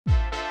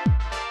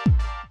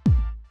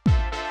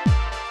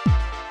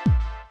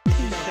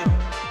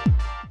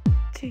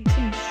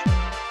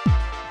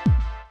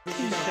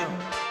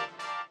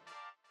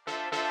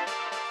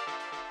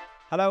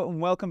Hello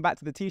and welcome back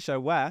to the T Show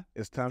where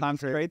It's time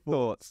to trade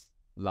thoughts.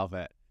 Love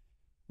it.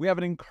 We have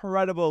an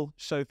incredible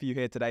show for you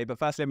here today, but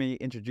first let me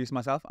introduce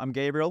myself. I'm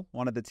Gabriel,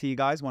 one of the T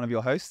guys, one of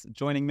your hosts.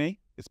 Joining me,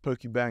 It's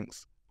Pokey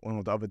Banks, one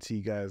of the other T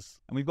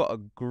guys. and we've got a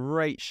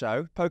great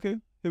show. Poku,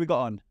 who we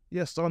got on?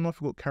 Yeah, starting off,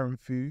 we've got Karen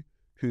Foo,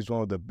 who's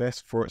one of the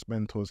best Forex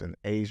mentors in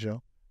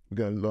Asia. We're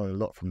going to learn a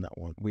lot from that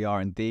one. We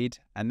are indeed.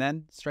 And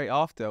then straight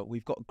after,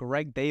 we've got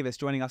Greg Davies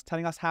joining us,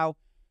 telling us how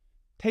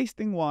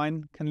tasting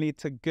wine can lead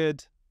to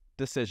good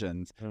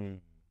decisions.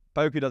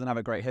 Poku doesn't have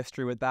a great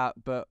history with that,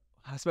 but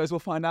I suppose we'll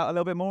find out a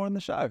little bit more on the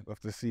show. We'll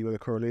have to see where the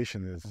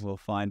correlation is. We'll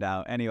find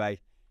out. Anyway,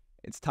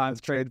 it's time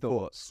to trade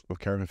thoughts. With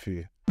Karen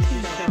Foo.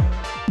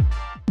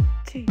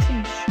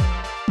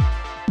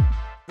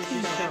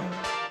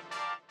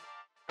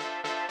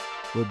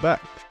 We're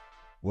back.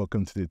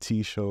 Welcome to the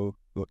T Show.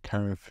 We've got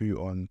Karen Foo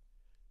on.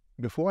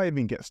 Before I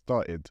even get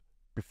started,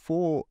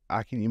 before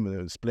I can even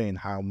explain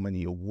how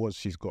many awards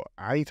she's got,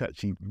 I need to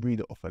actually read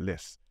it off a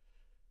list.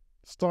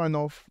 Starting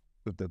off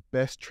with the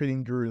best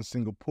trading guru in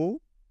Singapore,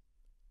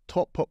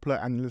 top popular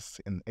analysts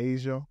in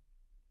Asia,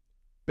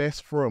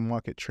 best foreign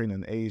market trainer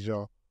in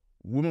Asia,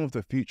 Woman of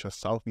the Future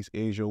Southeast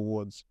Asia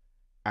Awards,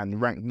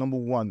 and ranked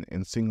 #1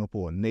 in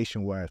Singapore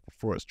nationwide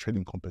for Forex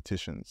trading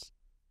competitions.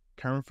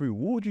 Karen Foo,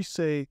 what would you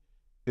say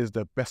is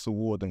the best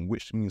award and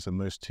which means the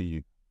most to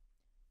you?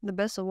 The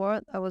best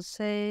award, I would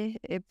say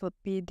it would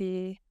be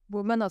the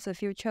Woman of the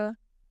Future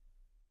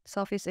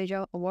Southeast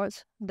Asia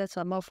Awards. That's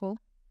a mouthful.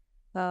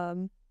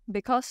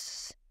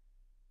 Because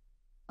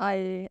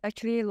I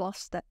actually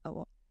lost that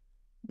award.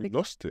 You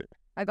lost it.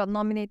 I got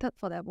nominated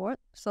for that award,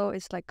 so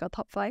it's like a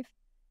top 5.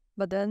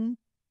 But then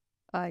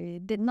I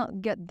did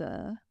not get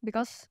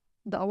because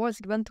the award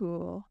is given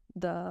to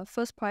the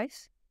first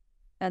prize,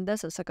 and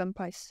there's a second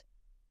prize.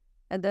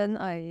 And then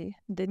I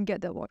didn't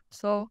get the award.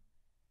 So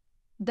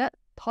that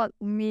taught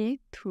me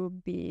to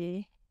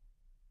be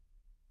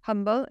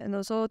humble and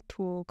also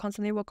to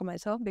constantly work on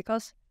myself,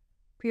 because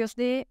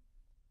previously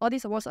all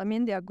these awards, I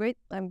mean, they are great.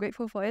 I'm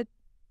grateful for it.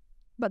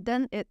 But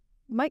then it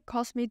might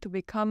cause me to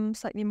become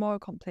slightly more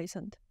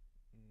complacent.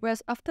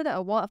 Whereas after that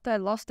award, after I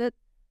lost it,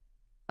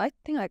 I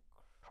think I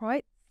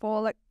cried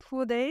for like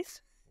 2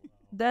 days.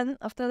 Then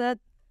after that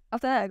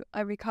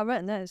I recovered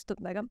and then I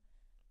stood back up.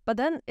 But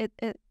then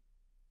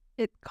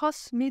it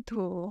caused me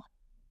to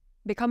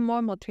become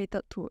more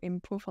motivated to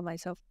improve on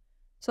myself.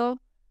 So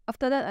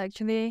after that, I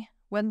actually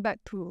went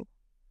back to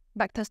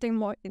backtesting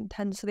more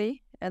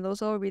intensely and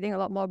also reading a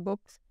lot more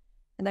books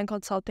and then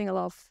consulting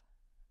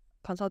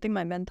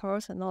my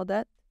mentors and all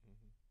that.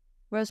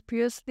 Whereas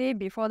previously,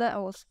 before that, I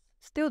was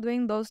still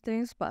doing those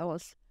things, but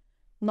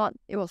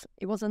it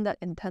wasn't that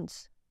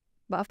intense.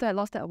 But after I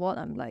lost that award,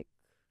 I'm like,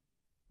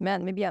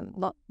 man, maybe I'm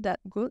not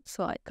that good,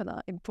 so I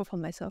gotta improve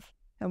on myself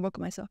and work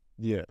on myself.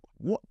 Yeah.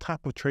 What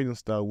type of trading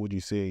style would you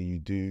say you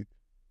do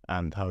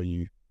and how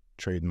you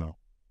trade now?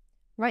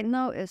 Right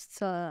now,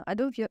 it's I don't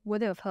know if you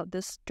would have heard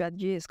this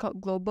strategy. It's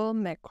called global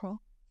macro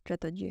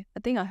strategy.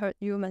 I think I heard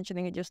you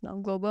mentioning it just now,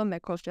 global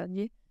macro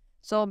strategy.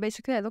 So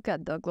basically, I look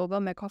at the global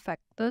macro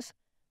factors.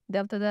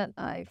 Then after that,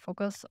 I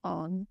focus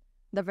on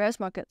the various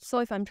markets. So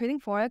if I'm trading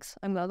Forex,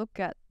 I'm going to look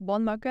at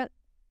bond market,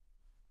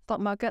 stock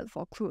market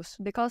for clues.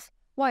 Because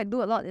what I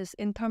do a lot is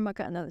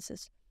inter-market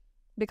analysis.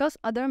 Because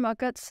other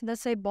markets,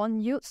 let's say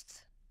bond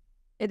yields,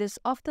 it is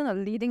often a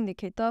leading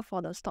indicator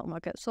for the stock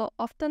market. So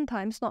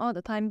oftentimes, not all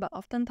the time, but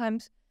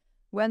oftentimes,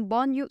 when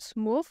bond yields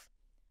move,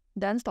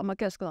 then stock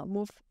market is going to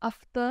move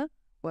afterwards.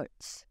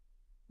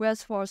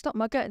 Whereas for stock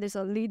market, it is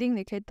a leading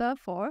indicator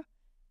for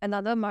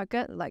another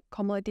market like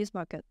commodities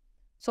market.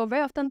 So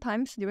very often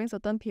times during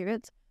certain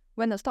periods,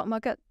 when the stock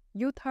market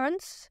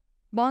U-turns,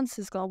 commodities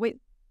is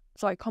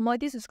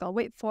going to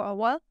wait for a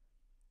while,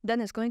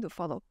 then it's going to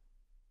follow.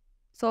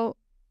 So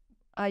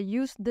I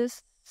use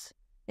this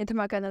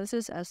intermarket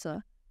analysis as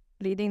a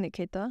leading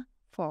indicator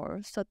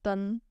for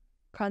certain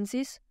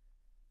currencies,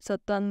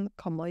 certain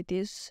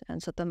commodities,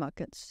 and certain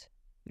markets.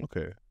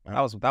 Okay.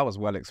 That was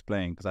well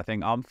explained, because I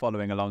think I'm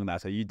following along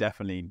that, so you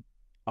definitely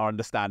are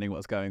understanding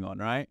what's going on,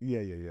 right?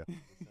 Yeah.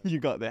 You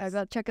got this. I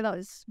gotta check it out.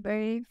 It's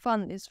very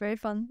fun.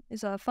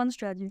 It's a fun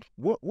strategy.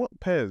 What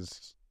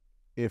pairs,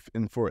 if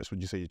in Forex,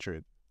 would you say you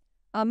trade?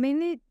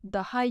 Mainly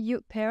the high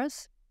yield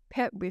pairs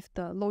paired with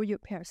the low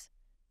yield pairs.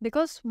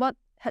 Because what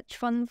hedge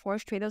fund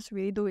Forex traders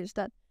really do is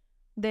that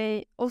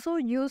they also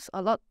use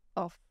a lot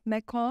of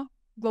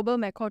global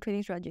macro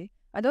trading strategy.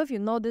 I don't know if you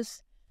know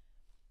this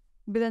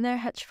billionaire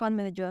hedge fund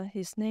manager.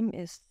 His name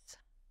is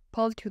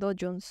Paul Tudor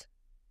Jones.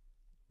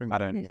 I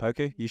don't.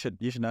 Poku, you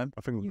should know him.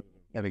 I think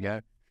There we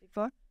go.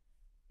 Before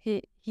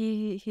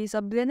he's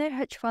a billionaire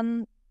hedge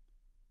fund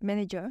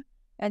manager,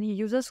 and he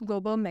uses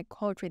global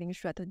macro trading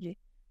strategy,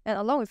 and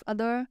along with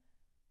other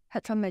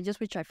hedge fund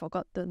managers, which I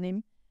forgot the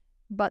name,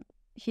 but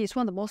he's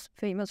one of the most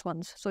famous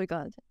ones, so you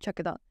gotta check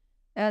it out.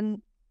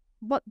 And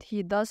what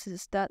he does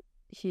is that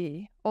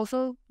he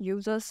also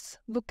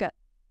look at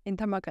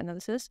intermarket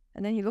analysis,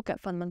 and then he look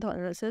at fundamental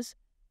analysis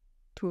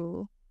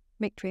to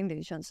make trading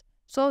decisions.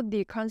 So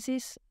the currency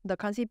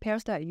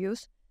pairs that I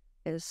use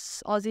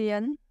is Aussie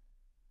yen,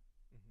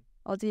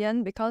 Aussie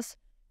yen because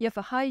you have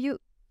a high yield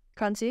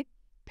currency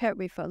paired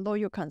with a low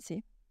yield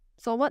currency.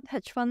 So what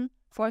hedge fund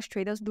forex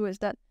traders do is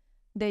that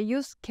they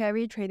use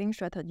carry trading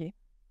strategy.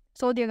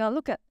 So they're gonna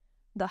look at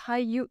the high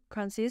yield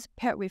currencies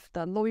paired with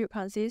the low yield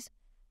currencies,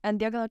 and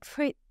they're gonna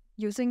trade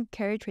using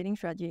carry trading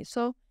strategy.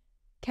 So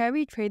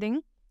carry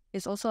trading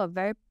is also a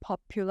very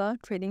popular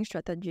trading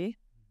strategy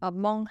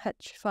among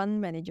hedge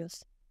fund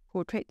managers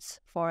who trades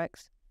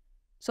forex.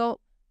 So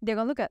they're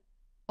gonna look at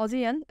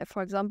Aussie yen,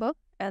 for example,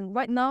 and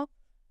right now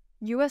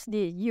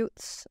USD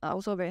yields are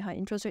also very high,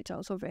 interest rates are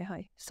also very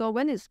high. So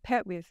when it's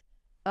paired with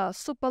a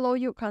super low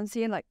yield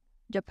currency like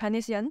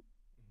Japanese yen,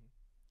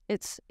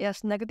 it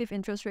has negative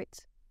interest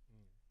rates.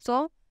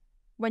 So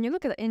when you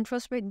look at the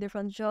interest rate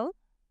differential,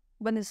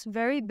 when it's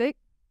very big,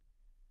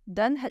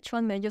 then hedge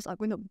fund managers are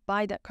going to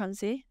buy that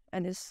currency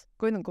and it's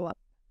going to go up.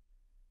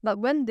 But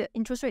when the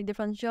interest rate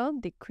differential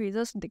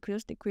decreases,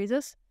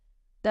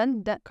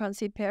 then that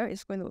currency pair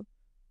is going to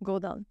go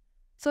down.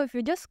 So if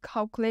you just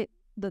calculate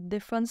the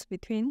difference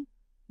between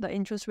the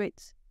interest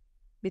rates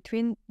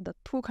between the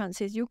two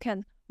currencies, you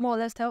can more or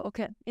less tell,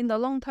 okay, in the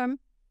long term,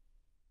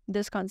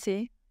 this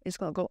currency is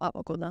going to go up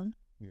or go down.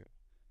 Yeah.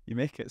 You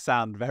make it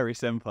sound very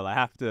simple.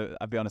 I'll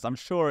be honest, I'm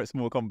sure it's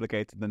more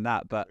complicated than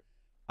that, but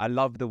I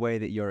love the way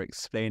that you're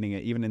explaining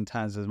it, even in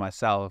terms of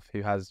myself,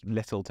 who has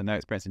little to no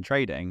experience in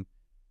trading.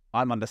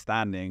 I'm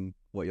understanding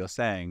what you're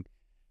saying.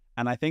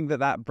 And I think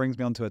that brings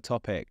me on to a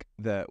topic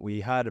that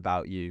we heard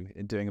about you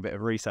in doing a bit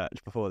of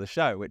research before the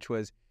show, which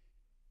was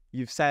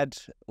you've said,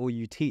 or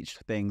you teach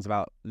things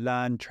about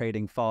learn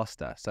trading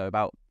faster. So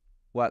about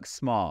work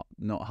smart,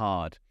 not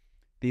hard,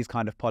 these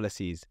kind of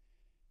policies.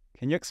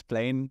 Can you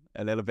explain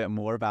a little bit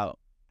more about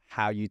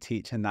how you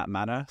teach in that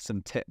manner?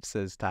 Some tips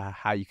as to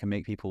how you can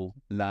make people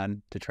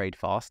learn to trade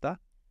faster?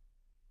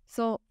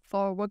 So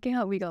for working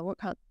hard, we gotta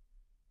work hard.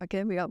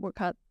 Okay, we gotta work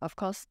hard. Of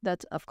course,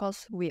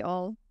 we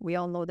all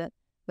know that.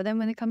 But then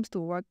when it comes to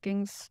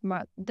working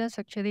smart, that's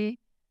actually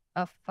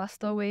a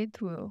faster way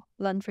to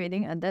learn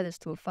trading, and that is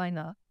to find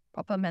a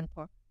proper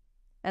mentor.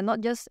 And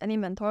not just any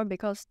mentor,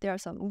 because there are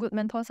some good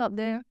mentors out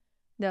there,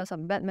 there are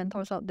some bad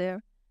mentors out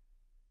there.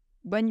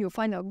 When you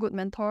find a good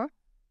mentor,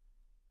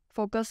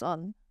 focus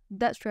on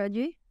that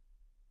strategy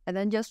and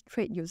then just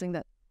trade using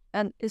that.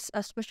 And it's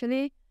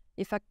especially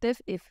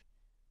effective if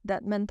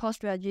that mentor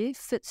strategy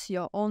fits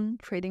your own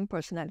trading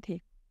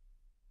personality.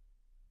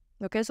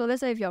 Okay, so let's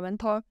say if your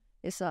mentor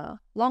is a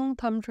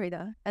long-term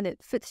trader and it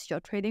fits your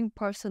trading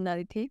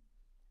personality,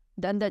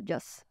 then that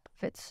just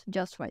fits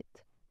just right.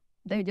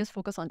 Then you just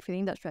focus on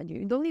trading that strategy.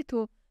 You don't need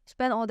to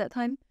spend all that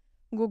time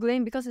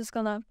Googling, because it's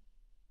gonna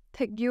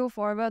take you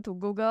forever to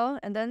Google.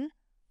 And then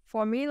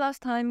for me,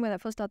 last time when I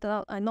first started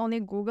out, I not only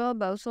Google,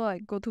 but also I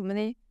go to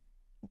many,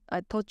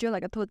 I told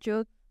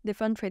you,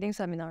 different trading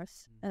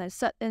seminars. And I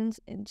sat in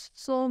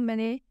so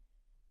many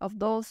of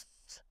those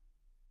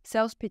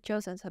sales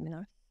pitches and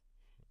seminars,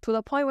 to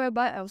the point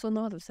whereby I also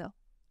know how to sell.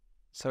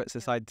 So it's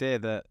this idea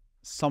that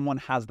someone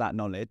has that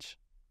knowledge,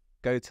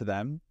 go to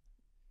them,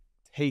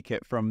 take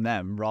it from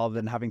them, rather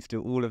than having to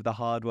do all of the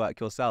hard work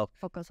yourself.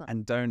 Focus on.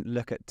 And don't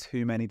look at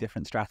too many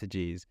different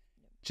strategies.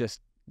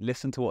 Just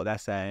listen to what they're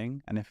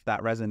saying, and if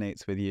that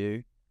resonates with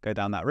you, go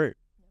down that route.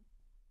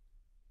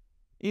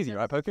 Easy,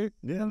 right, Poku?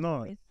 Yeah,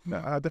 no,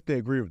 I definitely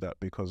agree with that,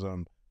 because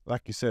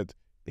like you said,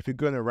 if you're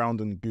going around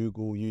on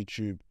Google,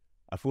 YouTube,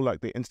 I feel like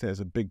the internet is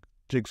a big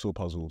jigsaw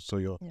puzzle. So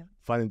you're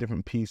finding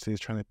different pieces,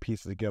 trying to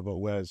piece it together.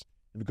 Whereas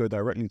if you go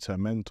directly to a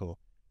mentor,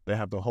 they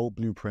have the whole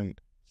blueprint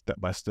step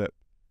by step,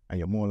 and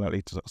you're more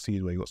likely to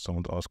succeed where you got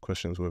someone to ask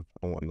questions with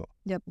and whatnot.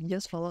 Yep,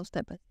 just follow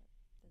step by step.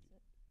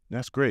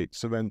 That's great.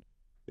 So then,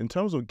 in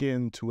terms of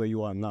getting to where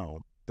you are now,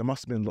 there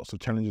must have been lots of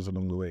challenges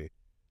along the way.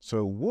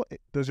 So what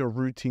does your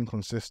routine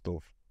consist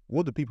of?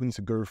 What do people need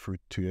to go through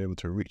to be able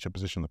to reach a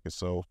position like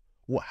yourself?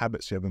 What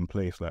habits do you have in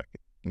place, like,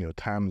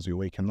 times you're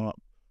waking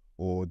up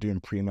or doing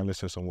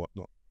pre-analysis and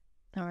whatnot?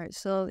 All right,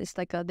 so it's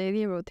like a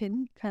daily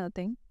routine kind of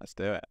thing. Let's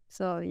do it.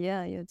 So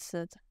yeah, it's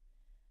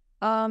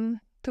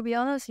to be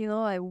honest,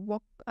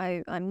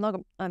 I'm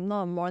not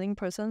a morning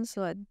person,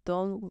 so I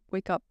don't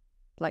wake up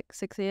like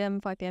 6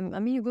 a.m., 5 a.m. I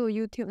mean, you go to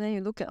YouTube and then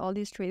you look at all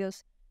these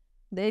traders,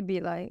 they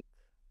be like,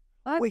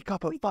 wake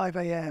up at 5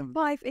 a.m.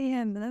 5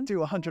 a.m. and then do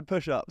 100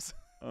 push-ups.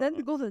 Then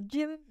go to the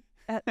gym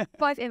at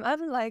 5 a.m.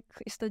 I'm like,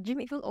 is the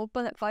gym even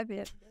open at 5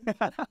 a.m.?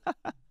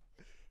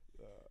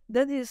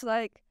 Then he's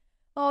like,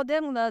 oh,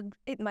 then I'm gonna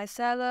eat my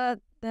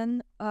salad,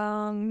 then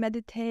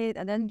meditate,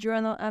 and then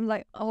journal. I'm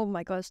like, oh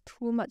my god, it's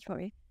too much for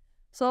me.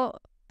 So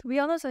to be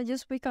honest, I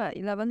just wake up at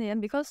 11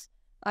 a.m. because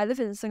I live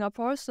in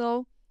Singapore,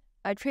 so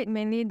I trade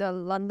mainly the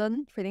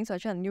London trading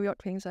session and New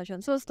York trading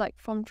session. So it's like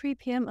from 3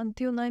 p.m.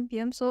 until 9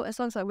 p.m. So as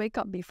long as I wake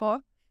up before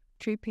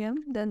 3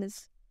 p.m., then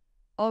it's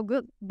all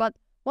good. But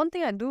one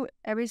thing I do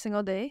every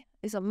single day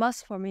is a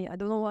must for me. I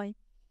don't know why.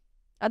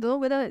 I don't know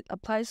whether it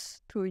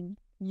applies to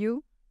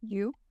you.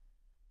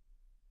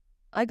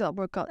 I got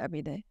work out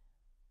every day.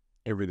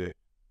 Every day?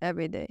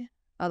 Every day.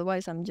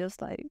 Otherwise, I'm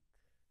just like,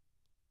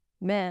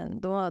 man,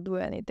 don't want to do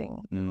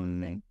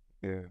anything.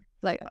 Yeah.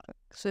 Like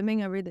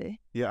swimming every day.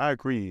 Yeah, I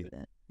agree.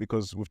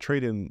 Because with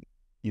trading,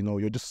 you know,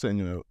 you're just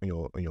sitting on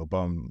your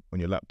bum on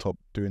your laptop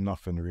doing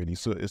nothing really.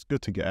 So it's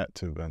good to get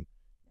active, and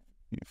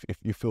if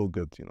you feel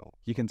good, you know.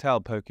 You can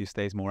tell Poku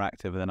stays more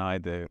active than I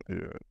do,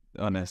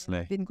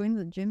 honestly. Been going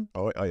to the gym.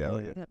 Oh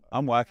yeah.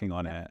 I'm working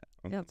on it.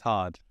 Yeah. It's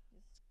hard.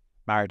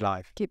 Married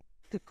life. Keep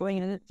going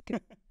in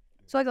it.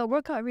 So I got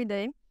workout every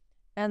day,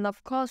 and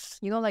of course,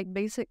 you know, like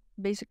basic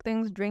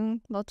things.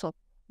 Drink lots of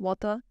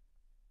water,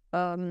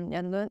 and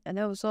then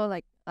also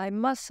like I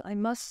must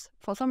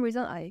for some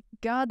reason I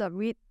gotta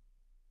read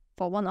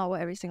for 1 hour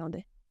every single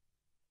day.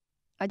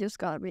 I just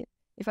gotta read.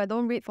 If I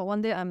don't read for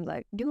one day, I'm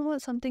like, you know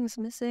what, something's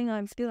missing.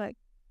 I feel like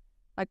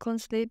I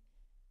can't sleep,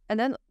 and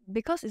then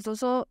because it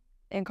also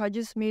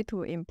encourages me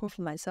to improve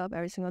myself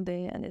every single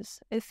day, and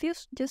it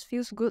feels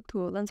good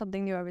to learn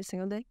something new every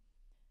single day.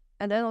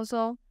 And then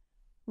also,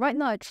 right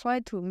now I try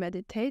to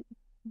meditate,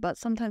 but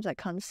sometimes I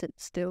can't sit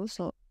still,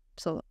 so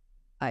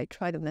I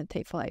try to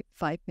meditate for like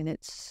 5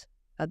 minutes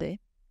a day.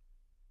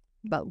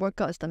 But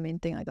workout is the main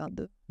thing I gotta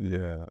do.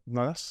 Yeah,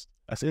 no, that's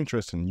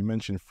interesting. You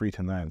mentioned 3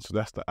 to 9, so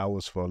that's the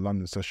hours for a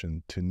London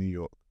session to New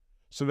York.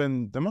 So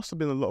then there must have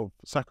been a lot of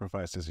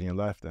sacrifices in your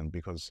life then,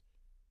 because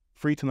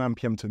 3 to 9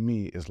 p.m. to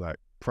me is like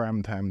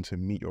prime time to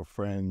meet your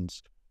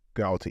friends,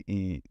 go out to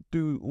eat,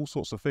 do all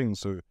sorts of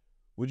things. So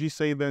would you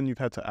say then you've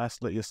had to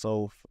isolate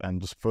yourself and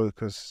just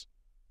focus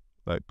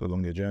like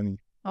along your journey?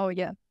 Oh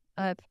yeah,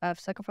 I've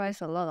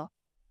sacrificed a lot of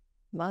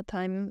my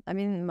time. I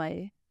mean,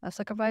 I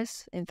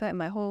sacrificed, in fact,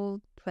 my whole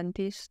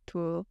 20s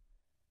to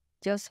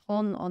just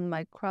hone on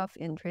my craft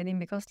in trading,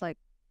 because like,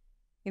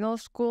 you know,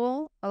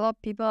 school, a lot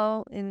of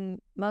people in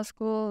my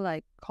school,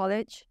 like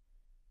college,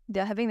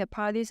 they're having the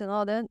parties and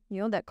all that,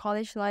 you know, that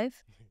college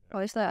life.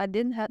 I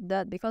didn't have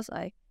that because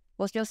I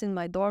was just in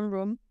my dorm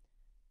room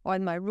or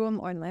in my room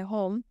or in my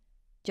home,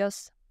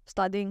 just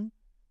studying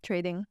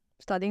trading,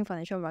 studying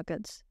financial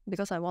markets,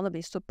 because I want to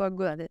be super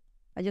good at it.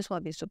 I just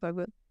want to be super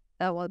good.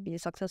 I want to be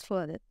successful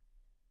at it.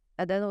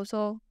 And then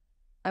also,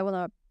 I want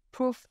to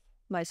prove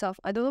myself.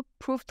 I don't know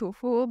prove to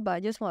who, but I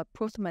just want to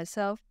prove to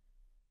myself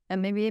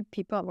and maybe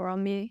people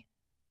around me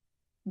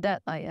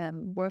that I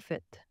am worth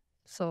it.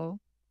 So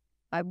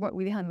I worked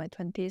really hard in my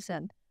 20s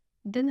and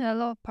didn't have a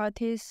lot of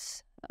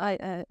parties.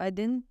 I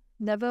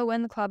never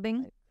went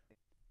clubbing.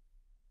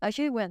 I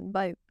actually went,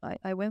 but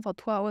I went for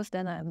 2 hours,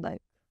 then I'm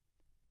like...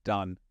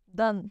 Done.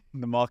 The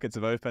markets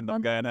have opened,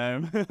 I'm going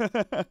home.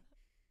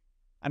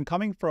 And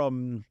coming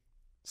from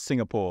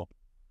Singapore,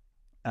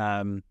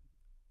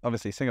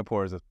 obviously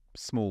Singapore is a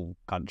small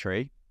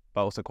country,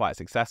 but also quite a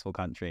successful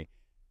country.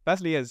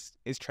 Firstly, is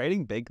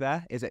trading big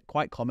there? Is it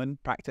quite common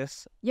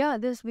practice? Yeah,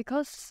 this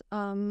because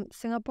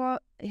Singapore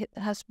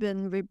has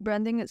been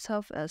rebranding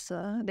itself as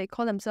they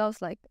call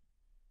themselves like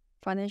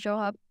financial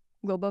hub,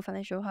 global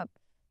financial hub.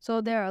 So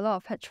there are a lot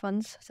of hedge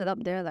funds set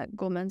up there, like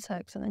Goldman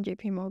Sachs and then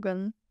JP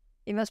Morgan,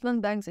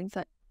 investment banks in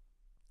fact.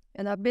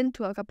 And I've been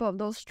to a couple of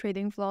those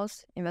trading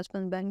floors,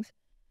 investment banks,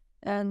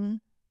 and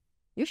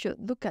you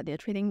should look at their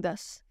trading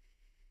desk.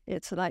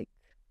 It's like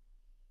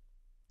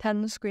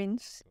 10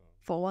 screens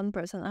for one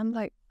person. I'm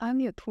like, I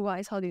need 2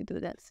 eyes. How do you do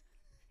that?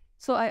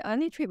 So I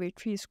only trade with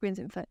 3 screens,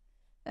 in fact.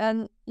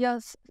 And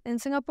yes, in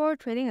Singapore,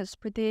 trading is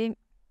pretty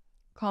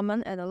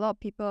common, and a lot of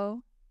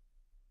people,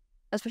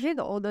 especially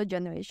the older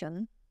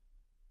generation,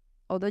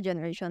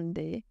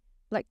 they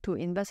like to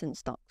invest in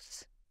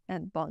stocks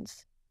and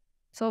bonds.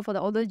 So for the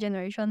older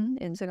generation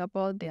in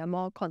Singapore, they are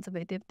more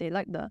conservative. They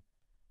like the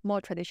more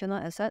traditional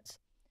assets.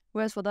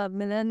 Whereas for the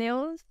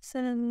millennials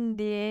and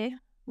the,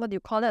 what do you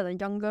call it, the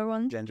younger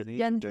ones? Gen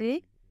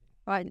Z.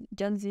 Right,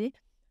 Gen Z.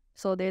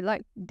 So they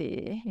like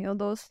the, you know,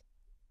 those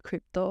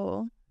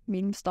crypto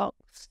meme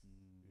stocks.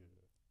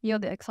 You know,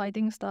 the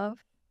exciting stuff.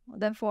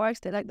 Then Forex,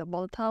 they like the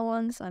volatile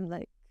ones. I'm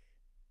like,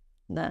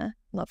 nah,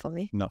 not for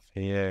me. Not for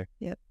you.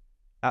 Yep.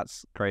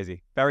 That's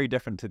crazy. Very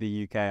different to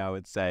the UK, I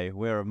would say.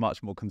 We're a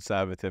much more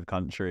conservative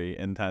country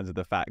in terms of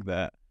the fact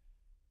that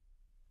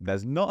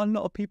there's not a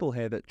lot of people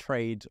here that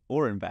trade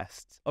or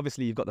invest.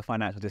 Obviously, you've got the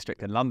financial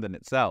district in London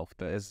itself,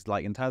 but it's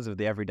like in terms of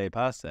the everyday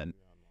person,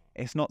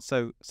 it's not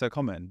so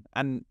common.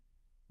 And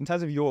in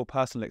terms of your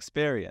personal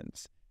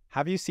experience,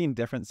 have you seen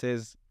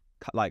differences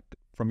like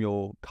from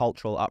your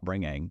cultural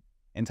upbringing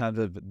in terms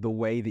of the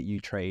way that you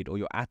trade or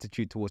your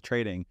attitude towards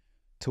trading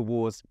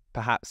towards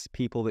perhaps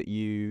people that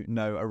you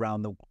know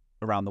around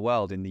the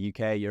world in the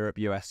UK, Europe,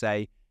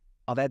 USA?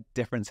 Are there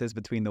differences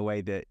between the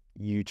way that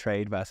you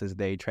trade versus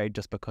they trade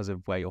just because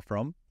of where you're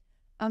from?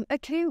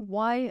 Actually,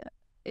 why,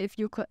 if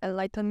you could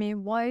enlighten me,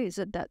 why is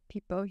it that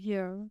people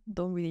here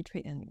don't really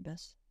trade and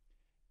invest?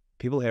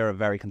 People here are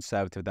very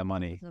conservative with their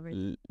money.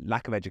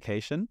 Lack of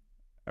education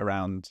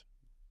around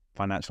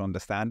financial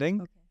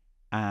understanding. Okay.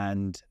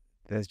 And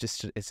there's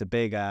just, it's a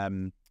big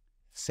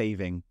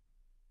saving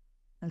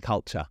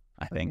culture,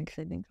 I think.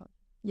 Saving culture.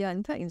 Yeah,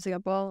 in fact, in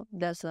Singapore,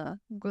 there's a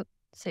good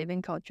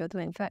saving culture too.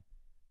 In fact,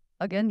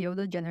 again, the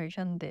older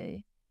generation,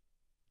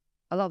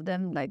 a lot of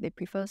them, like, they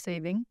prefer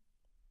saving.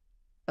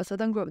 A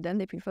certain group of them,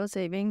 they prefer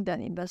saving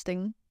than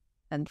investing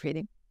and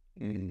trading.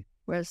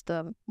 Whereas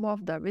the more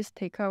of the risk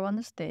taker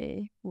ones,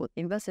 they would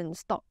invest in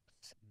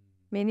stocks,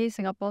 mainly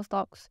Singapore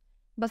stocks.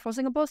 But for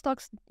Singapore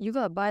stocks, you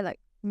gotta buy like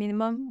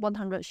minimum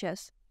 100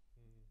 shares,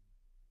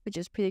 which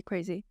is pretty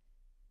crazy.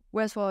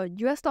 Whereas for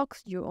US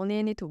stocks, you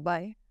only need to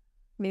buy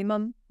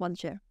minimum 1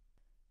 share.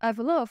 I have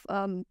a lot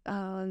of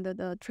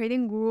the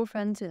trading guru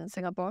friends in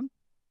Singapore,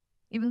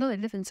 even though they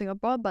live in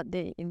Singapore, but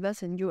they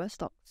invest in US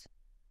stocks.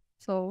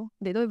 So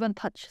they don't even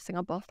touch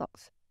Singapore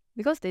stocks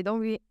because it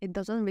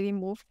doesn't really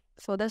move.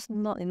 So there's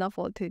not enough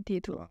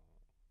volatility to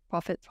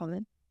profit from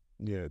it.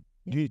 Yeah.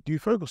 Do you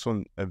focus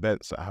on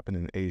events that happen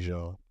in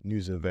Asia,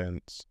 news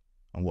events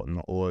and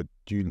whatnot, or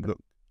do you look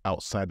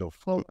outside of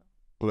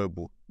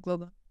global?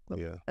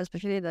 Yeah.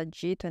 Especially the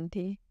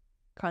G20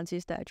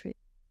 currencies that I trade.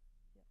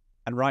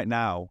 And right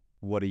now,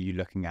 what are you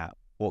looking at?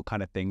 What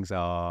kind of things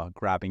are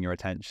grabbing your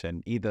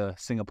attention, either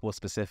Singapore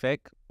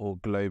specific or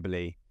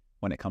globally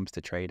when it comes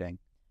to trading?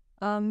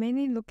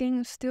 Mainly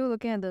still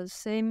looking at the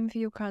same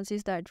few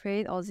currencies that I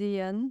trade, Aussie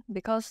yen,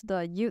 because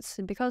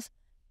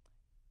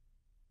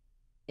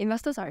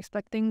investors are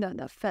expecting that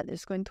the Fed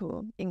is going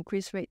to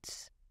increase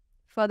rates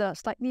further,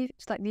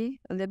 slightly,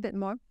 a little bit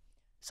more.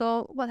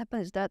 So what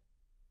happens is that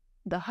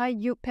the high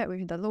yield paired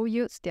with the low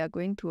yields, they are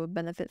going to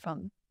benefit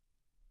from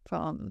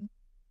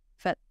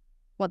Fed,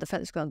 what the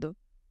Fed is going to do.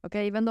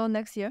 Okay, even though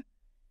next year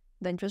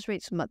the interest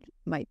rates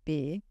might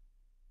be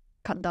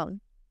cut down.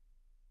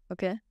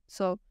 Okay,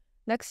 so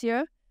next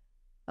year,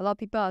 a lot of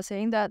people are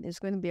saying that it's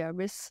going to be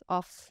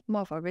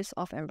more of a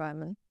risk-off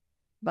environment.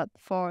 But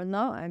for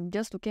now, I'm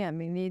just looking at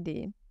mainly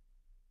the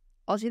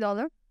Aussie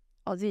dollar,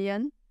 Aussie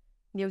yen,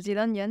 New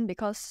Zealand yen,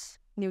 because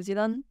New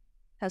Zealand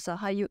has a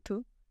high yield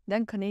too,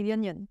 then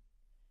Canadian yen.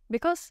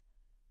 Because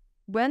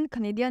when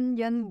Canadian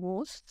yen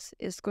moves,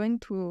 it's going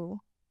to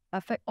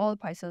affect all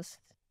prices.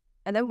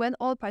 And then when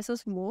all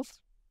prices move,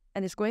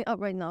 and it's going up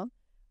right now,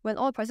 when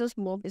all prices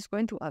move, it's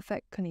going to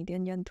affect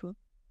Canadian yen too.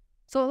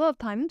 So a lot of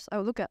times, I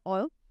will look at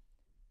oil,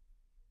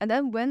 and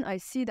then when I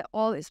see that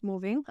oil is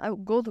moving, I will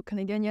go to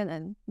Canadian yen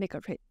and make a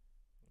trade.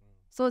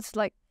 So it's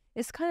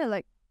kind of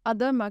like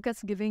other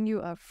markets giving you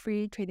a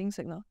free trading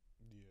signal.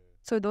 Yeah.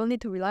 So you don't need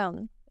to rely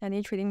on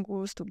any trading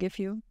gurus to give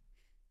you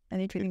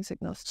any trading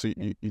signals. So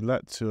you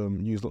like to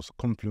use lots of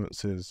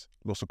confluences,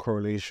 lots of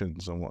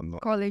correlations and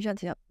whatnot.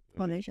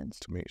 Correlations.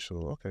 To make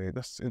sure, okay,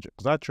 that's interesting.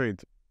 Because I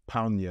trade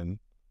pound yen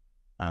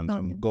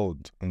and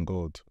gold.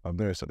 I've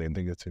noticed that they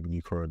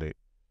negatively correlate.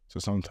 So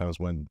sometimes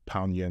when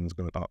pound yen is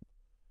going up,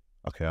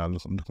 okay, I'm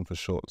looking for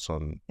shorts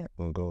on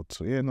gold.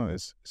 So yeah, no,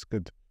 it's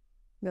good.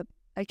 Yep.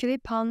 Actually,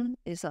 pound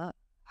is a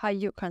high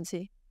yield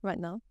currency right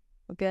now.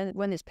 Okay,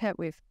 when it's paired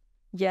with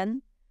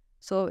yen,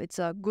 so it's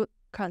a good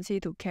currency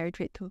to carry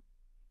trade too.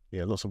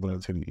 Yeah, lots of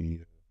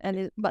volatility.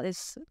 But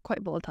it's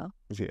quite volatile.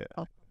 Yeah.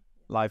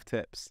 Live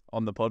tips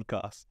on the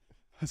podcast.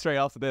 Straight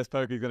after this,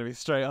 Pokey's going to be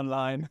straight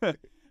online,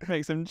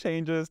 make some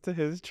changes to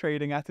his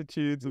trading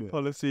attitudes and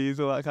policies,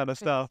 all that kind of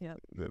stuff. Yeah,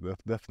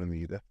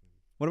 definitely.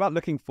 What about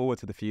looking forward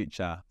to the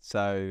future?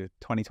 So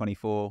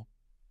 2024,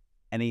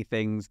 any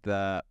things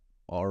that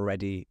are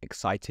already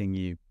exciting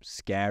you,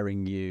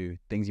 scaring you,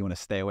 things you want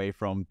to stay away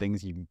from,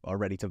 things you are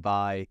ready to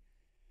buy,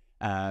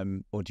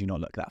 or do you not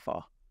look that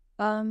far?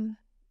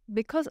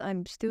 Because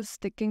I'm still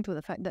sticking to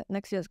the fact that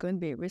next year is going to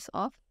be risk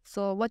off.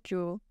 So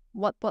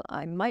what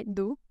I might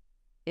do,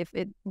 if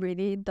it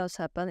really does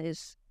happen,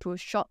 is to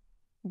short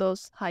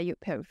those high yield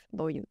pair with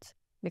low yields.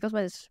 Because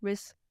when it's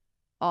risk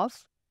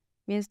off,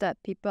 means that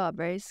people are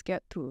very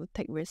scared to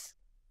take risks.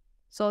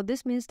 So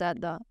this means that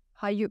the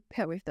high yield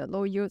paired with the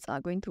low yields are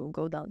going to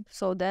go down.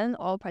 So then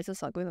all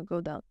prices are going to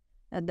go down.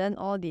 And then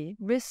all the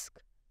risk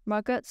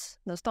markets,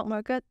 the stock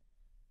market,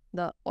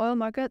 the oil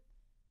market,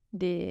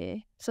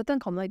 the certain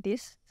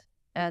commodities,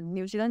 and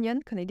New Zealand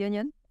yen, Canadian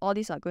yen, all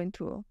these are going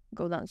to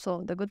go down.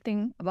 So the good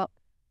thing about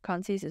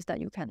currencies is that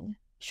you can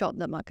short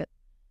the market.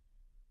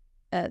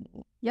 And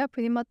yeah,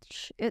 pretty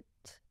much it.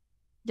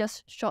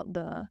 Just short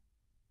the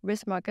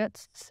risk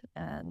markets,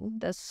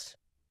 and that's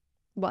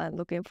what I'm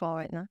looking for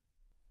right now.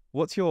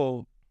 What's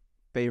your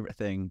favorite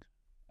thing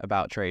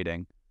about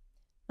trading?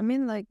 I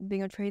mean, like,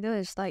 being a trader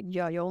is like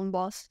you're your own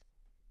boss.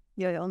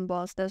 You're your own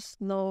boss. There's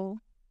no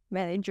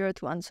manager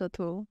to answer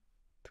to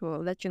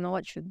let you know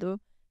what you should do.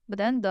 But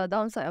then the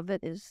downside of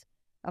it is,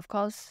 of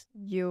course,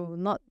 you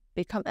not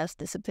become as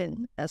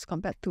disciplined as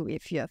compared to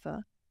if you have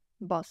a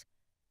boss.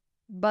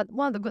 But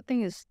one of the good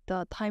things is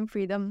the time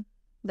freedom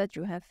that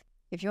you have.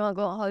 If you want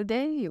to go on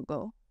holiday, you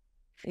go.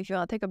 If you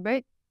want to take a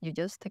break, you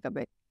just take a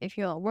break. If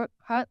you want to work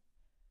hard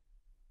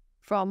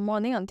from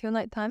morning until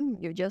night time,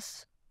 you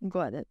just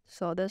go at it.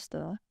 So that's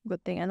the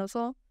good thing. And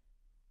also,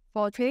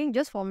 for trading,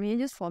 just for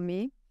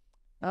me,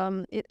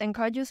 it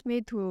encourages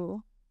me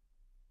to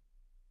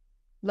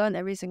learn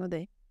every single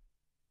day.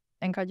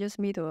 And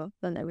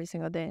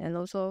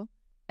also,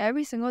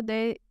 every single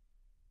day,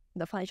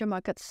 the financial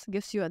markets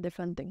gives you a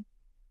different thing.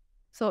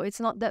 So it's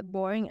not that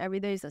boring. Every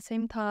day is the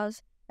same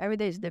task. Every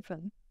day is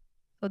different.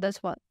 So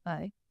that's what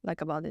I like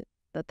about it.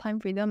 The time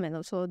freedom and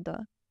also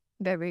the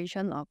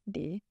variation of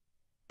the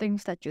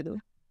things that you do.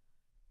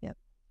 Yeah.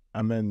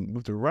 And then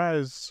with the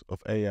rise of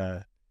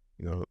AI,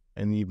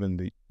 and even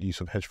the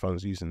use of hedge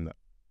funds using that,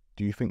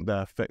 Do you think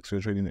that affects your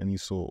trading in any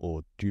sort,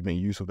 or do you make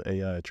use of the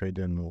AI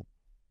trading or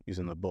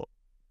using a bot?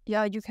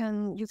 Yeah, you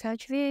can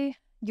actually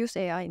use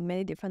AI in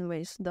many different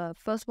ways. The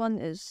first one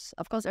is,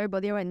 of course,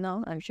 everybody right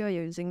now, I'm sure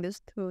you're using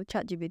this to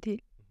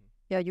ChatGPT.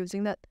 Yeah,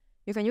 using that.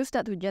 You can use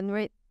that to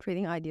generate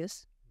trading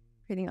ideas.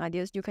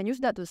 You can use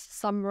that to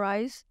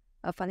summarize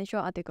a financial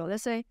article.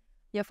 Let's say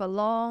you have a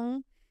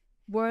long,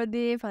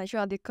 wordy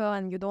financial article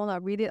and you don't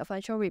want to read it, a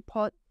financial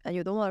report, and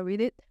you don't want to read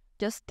it,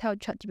 just tell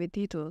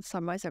ChatGPT to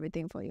summarize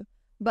everything for you.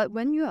 But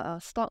when you are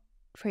a stock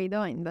trader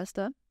or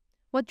investor,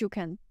 what you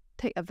can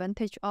take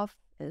advantage of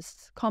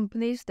is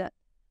companies that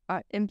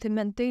are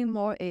implementing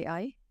more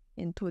AI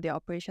into their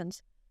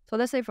operations. So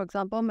let's say, for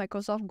example,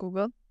 Microsoft,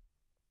 Google,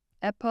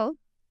 Apple,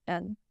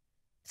 and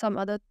some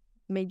other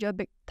major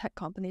big tech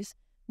companies,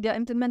 they are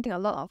implementing a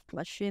lot of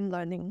machine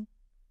learning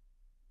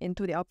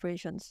into their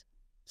operations.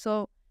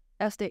 So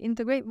as they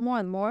integrate more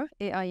and more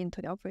AI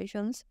into their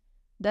operations,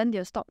 then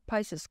their stock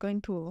price is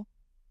going to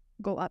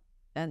go up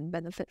and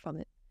benefit from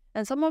it.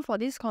 And somehow for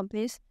these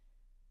companies,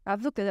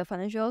 I've looked at the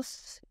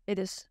financials. It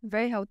is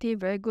very healthy,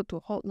 very good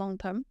to hold long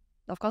term.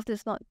 Of course,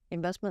 this is not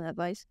investment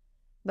advice,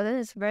 but then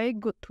it's very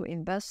good to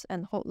invest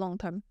and hold long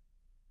term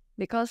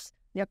because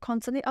they're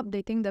constantly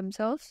updating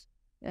themselves,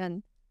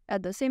 and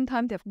at the same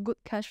time, they have good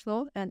cash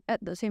flow, and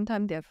at the same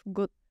time, they have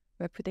good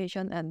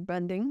reputation and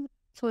branding.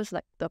 So it's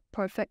like the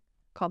perfect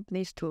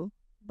companies to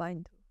buy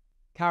into.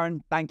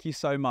 Karen, thank you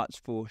so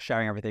much for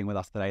sharing everything with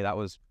us today. That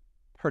was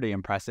pretty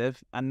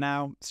impressive. And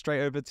now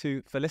straight over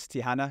to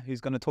Felicity Hannah, who's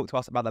going to talk to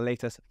us about the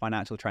latest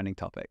financial trending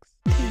topics.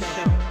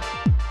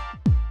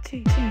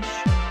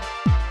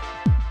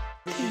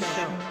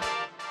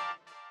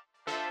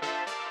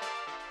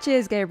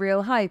 Cheers,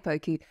 Gabriel. Hi,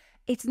 Poku.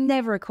 It's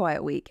never a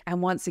quiet week,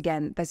 and once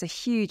again, there's a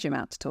huge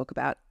amount to talk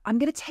about. I'm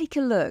going to take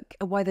a look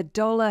at why the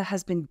dollar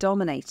has been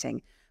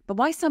dominating, but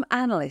why some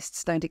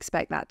analysts don't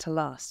expect that to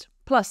last.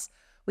 Plus,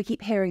 we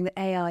keep hearing that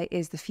AI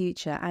is the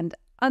future, and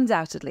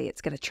undoubtedly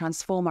it's going to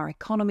transform our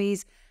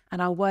economies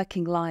and our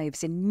working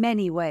lives in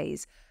many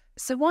ways.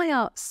 So why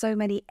are so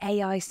many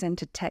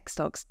AI-centered tech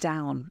stocks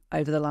down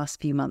over the last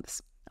few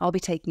months? I'll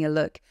be taking a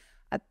look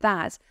at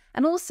that,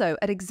 and also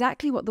at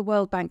exactly what the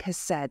World Bank has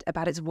said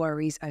about its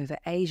worries over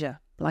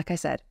Asia. Like I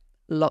said,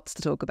 lots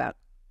to talk about.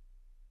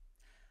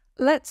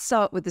 Let's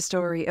start with the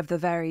story of the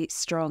very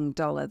strong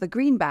dollar. The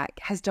greenback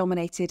has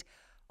dominated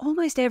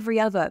almost every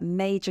other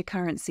major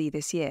currency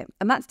this year,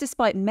 and that's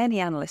despite many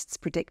analysts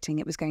predicting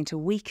it was going to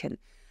weaken.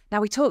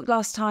 Now, we talked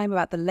last time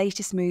about the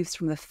latest moves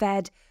from the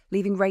Fed,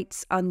 leaving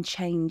rates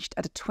unchanged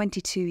at a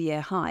 22-year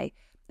high.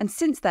 And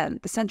since then,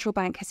 the central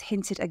bank has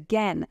hinted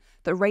again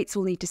that rates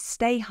will need to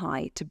stay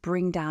high to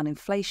bring down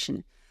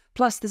inflation.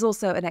 Plus, there's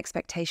also an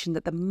expectation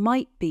that there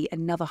might be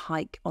another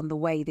hike on the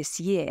way this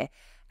year.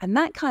 And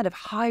that kind of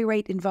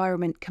high-rate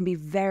environment can be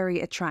very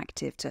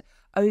attractive to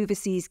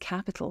overseas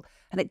capital,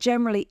 and it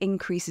generally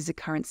increases a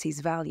currency's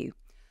value.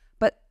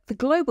 But the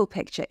global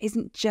picture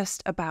isn't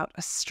just about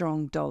a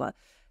strong dollar.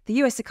 The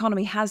US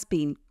economy has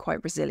been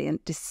quite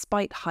resilient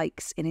despite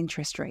hikes in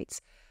interest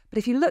rates. But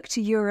if you look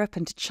to Europe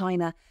and to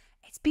China,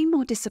 it's been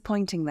more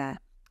disappointing there.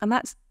 And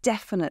that's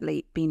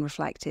definitely been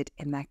reflected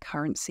in their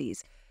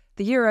currencies.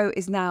 The euro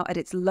is now at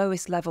its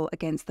lowest level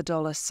against the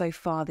dollar so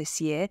far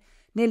this year,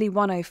 nearly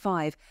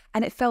 105,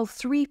 and it fell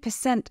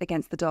 3%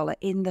 against the dollar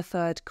in the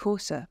third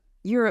quarter.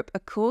 Europe,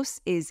 of course,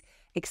 is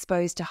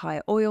exposed to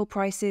higher oil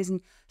prices,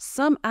 and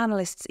some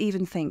analysts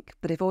even think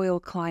that if oil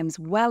climbs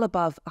well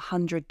above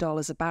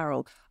 $100 a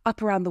barrel,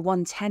 up around the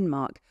 110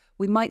 mark,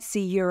 we might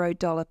see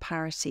euro-dollar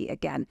parity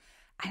again.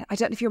 I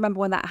don't know if you remember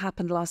when that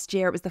happened last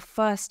year. It was the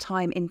first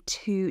time in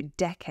 2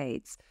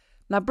 decades.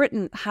 Now,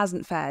 Britain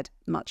hasn't fared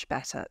much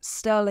better.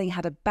 Sterling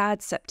had a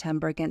bad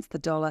September against the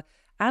dollar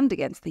and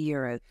against the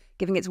euro,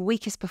 giving its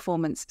weakest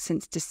performance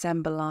since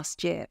December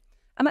last year.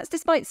 And that's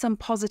despite some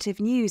positive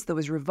news. There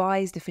was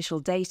revised official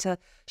data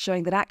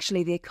showing that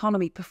actually the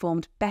economy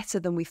performed better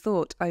than we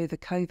thought over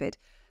COVID.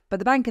 But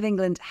the Bank of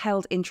England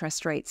held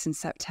interest rates in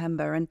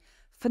September, and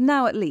for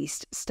now at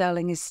least,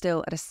 sterling is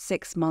still at a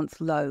 6-month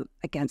low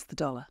against the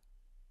dollar.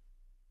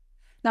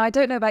 Now, I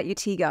don't know about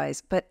you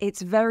guys, but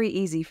it's very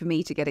easy for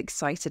me to get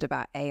excited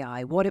about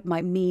AI, what it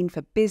might mean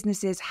for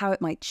businesses, how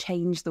it might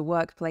change the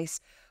workplace,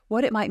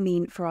 what it might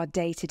mean for our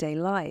day-to-day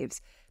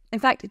lives. In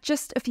fact,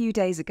 just a few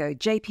days ago,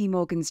 JP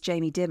Morgan's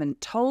Jamie Dimon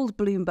told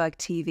Bloomberg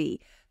TV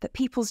that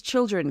people's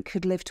children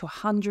could live to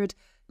 100,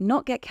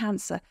 not get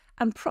cancer,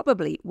 and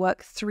probably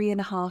work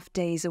 3.5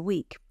 days a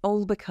week,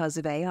 all because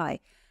of AI.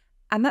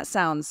 And that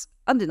sounds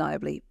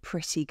undeniably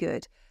pretty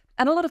good.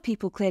 And a lot of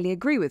people clearly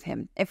agree with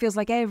him. It feels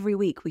like every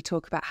week we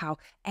talk about how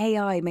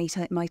AI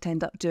might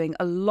end up doing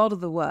a lot of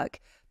the work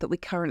that we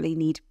currently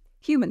need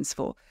humans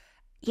for.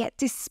 Yet,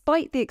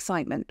 despite the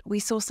excitement, we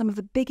saw some of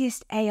the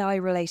biggest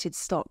AI-related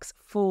stocks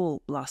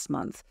fall last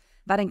month.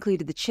 That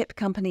included the chip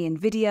company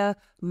Nvidia,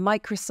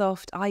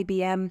 Microsoft,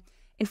 IBM.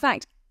 In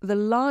fact, the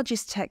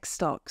largest tech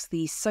stocks,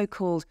 the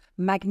so-called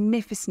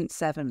Magnificent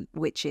Seven,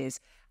 which is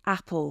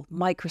Apple,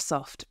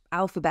 Microsoft,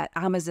 Alphabet,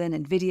 Amazon,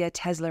 Nvidia,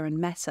 Tesla, and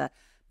Meta,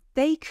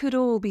 they could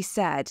all be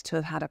said to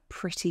have had a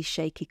pretty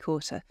shaky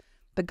quarter.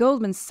 But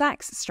Goldman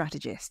Sachs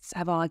strategists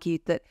have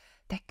argued that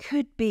there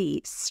could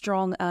be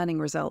strong earning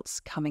results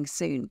coming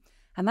soon.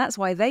 And that's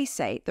why they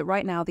say that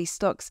right now these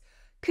stocks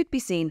could be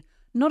seen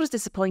not as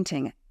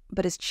disappointing,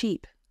 but as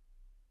cheap.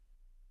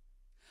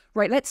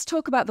 Right, let's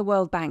talk about the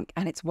World Bank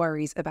and its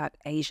worries about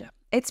Asia.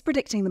 It's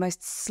predicting the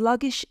most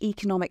sluggish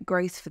economic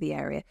growth for the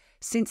area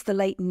since the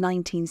late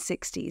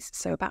 1960s,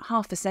 so about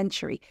half a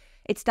century.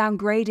 It's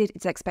downgraded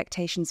its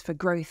expectations for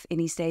growth in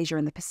East Asia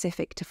and the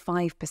Pacific to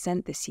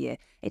 5% this year.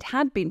 It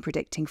had been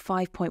predicting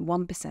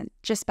 5.1%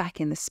 just back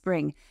in the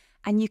spring,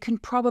 and you can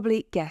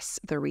probably guess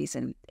the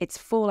reason. It's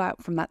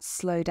fallout from that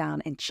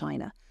slowdown in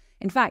China.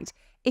 In fact,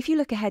 if you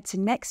look ahead to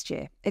next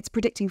year, it's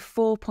predicting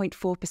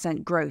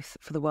 4.4% growth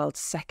for the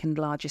world's second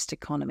largest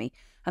economy,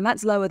 and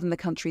that's lower than the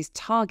country's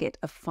target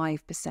of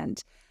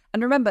 5%.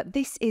 And remember,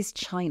 this is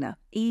China.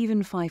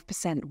 Even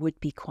 5% would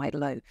be quite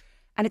low.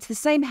 And it's the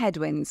same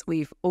headwinds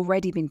we've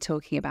already been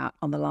talking about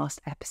on the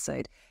last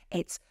episode.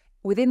 It's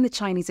within the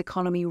Chinese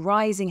economy,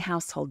 rising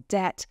household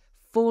debt,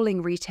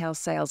 falling retail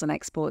sales and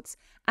exports,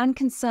 and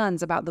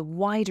concerns about the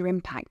wider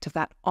impact of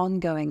that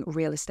ongoing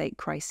real estate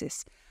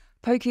crisis.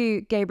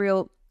 Poku,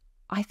 Gabriel,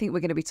 I think we're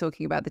going to be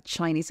talking about the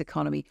Chinese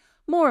economy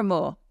more and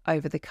more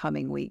over the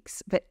coming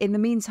weeks. But in the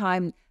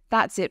meantime,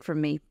 that's it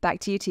from me. Back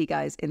to you two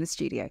guys in the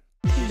studio.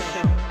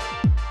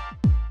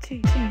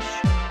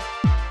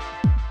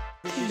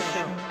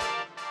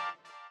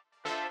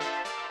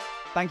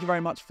 Thank you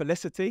very much,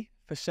 Felicity,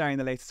 for sharing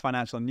the latest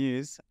financial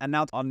news. And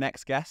now to our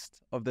next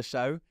guest of the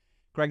show,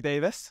 Greg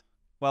Davies.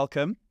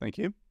 Welcome. Thank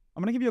you.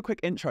 I'm going to give you a quick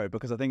intro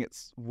because I think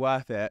it's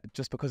worth it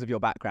just because of your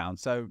background.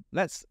 So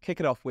let's kick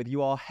it off with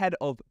you are head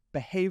of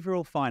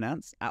behavioural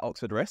finance at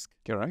Oxford Risk.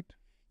 Correct.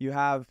 You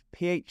have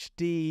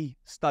PhD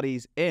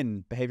studies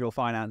in behavioural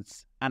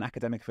finance and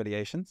academic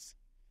affiliations.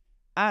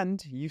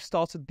 And you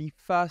started the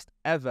first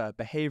ever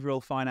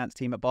behavioural finance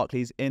team at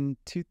Barclays in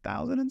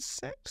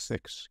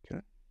 2006.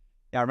 Correct.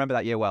 Yeah, I remember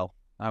that year well.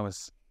 I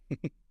was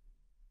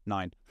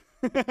 9.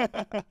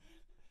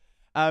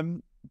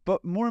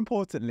 But more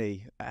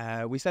importantly,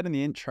 we said in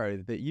the intro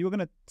that you were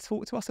going to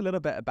talk to us a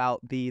little bit about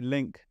the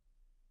link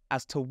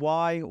as to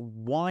why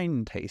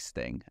wine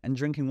tasting and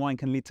drinking wine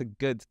can lead to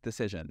good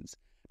decisions.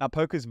 Now,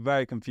 Poker's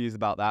very confused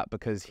about that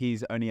because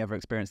he's only ever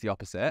experienced the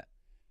opposite.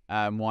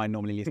 Wine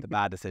normally leads to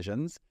bad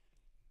decisions.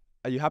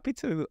 Are you happy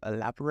to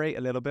elaborate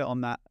a little bit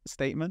on that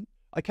statement?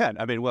 I can.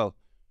 I mean, well,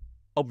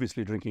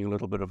 obviously drinking a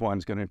little bit of wine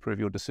is going to improve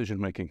your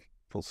decision-making,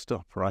 full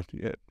stop, right?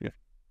 Yeah.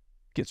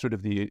 Gets rid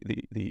of the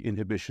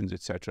inhibitions,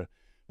 etc.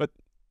 But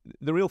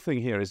the real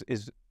thing here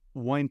is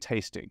wine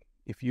tasting.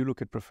 If you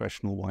look at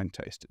professional wine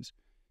tasters,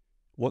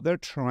 what they're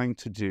trying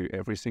to do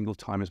every single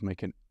time is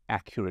make an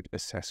accurate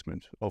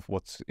assessment of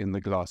what's in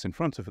the glass in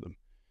front of them.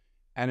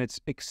 And it's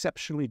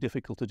exceptionally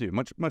difficult to do,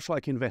 much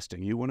like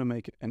investing. You want to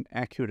make an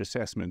accurate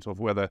assessment of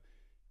whether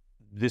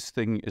this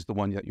thing is the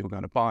one that you're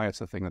going to buy, it's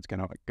the thing that's going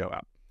to go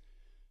up.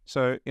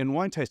 So in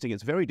wine tasting,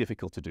 it's very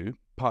difficult to do,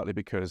 partly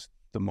because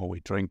the more we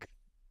drink,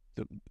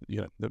 the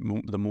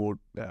more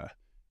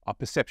our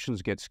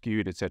perceptions get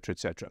skewed, etc.,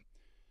 etc.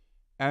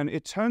 And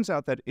it turns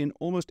out that in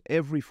almost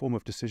every form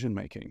of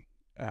decision-making,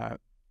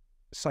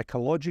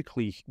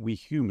 psychologically, we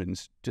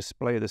humans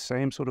display the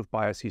same sort of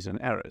biases and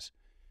errors.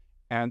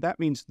 And that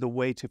means the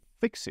way to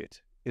fix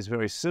it is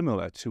very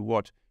similar to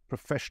what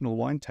professional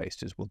wine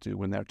tasters will do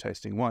when they're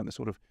tasting wine. The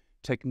sort of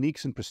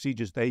techniques and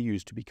procedures they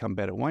use to become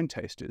better wine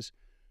tasters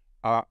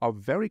are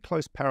very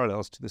close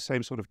parallels to the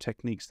same sort of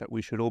techniques that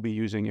we should all be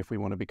using if we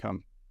want to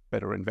become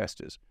better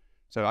investors.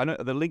 So I know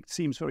the link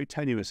seems very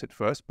tenuous at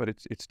first, but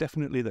it's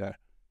definitely there.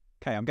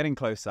 Okay, I'm getting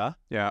closer.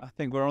 Yeah. I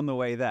think we're on the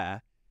way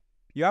there.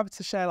 You have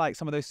to share like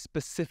some of those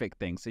specific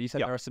things. So you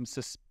said Yeah. there are some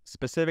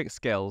specific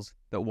skills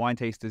that wine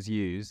tasters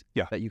use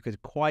that you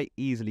could quite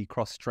easily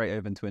cross straight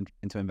over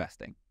into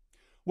investing.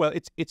 Well,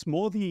 it's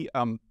more the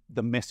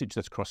message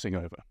that's crossing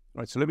over,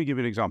 right? So let me give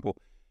you an example.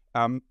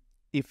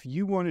 If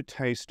you want to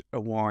taste a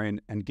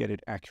wine and get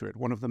it accurate,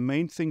 one of the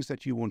main things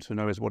that you want to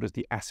know is what is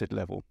the acid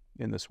level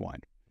in this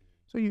wine.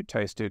 So you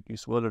taste it, you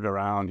swirl it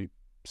around, you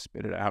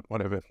spit it out,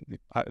 whatever.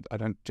 I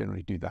don't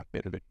generally do that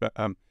bit of it, but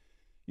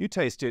you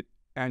taste it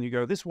and you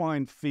go, this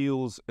wine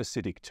feels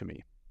acidic to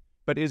me.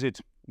 But is it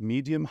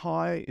medium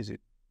high? Is it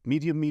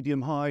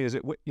medium high? Is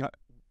it,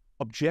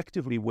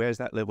 objectively, where's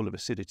that level of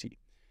acidity?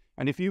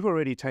 And if you've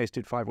already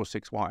tasted 5 or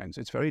 6 wines,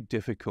 it's very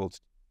difficult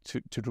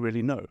to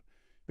really know,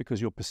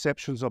 because your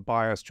perceptions are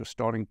biased, your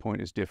starting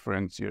point is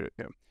different.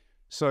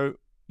 So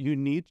you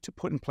need to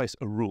put in place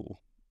a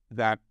rule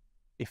that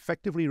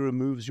effectively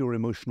removes your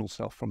emotional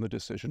self from the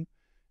decision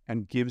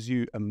and gives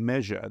you a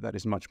measure that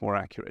is much more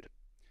accurate.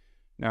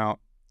 Now,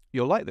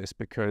 you'll like this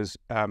because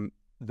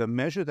the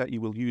measure that you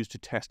will use to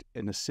test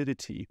an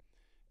acidity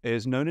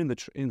is known in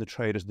the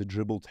trade as the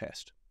dribble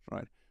test,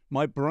 right?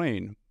 My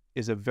brain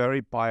is a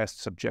very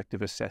biased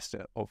subjective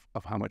assessor of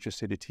how much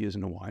acidity is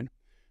in a wine.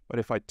 But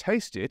if I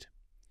taste it,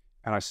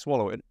 and I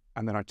swallow it,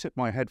 and then I tip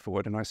my head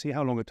forward and I see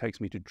how long it takes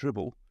me to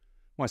dribble,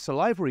 my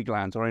salivary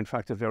glands are in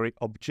fact a very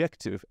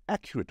objective,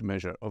 accurate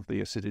measure of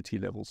the acidity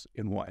levels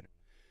in wine.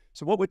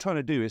 So what we're trying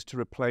to do is to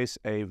replace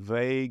a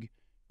vague,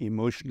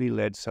 emotionally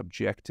led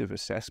subjective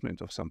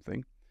assessment of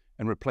something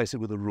and replace it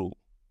with a rule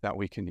that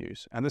we can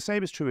use. And the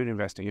same is true in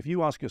investing. If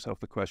you ask yourself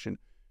the question,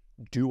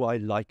 do I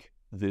like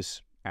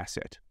this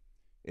asset?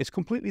 It's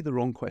completely the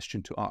wrong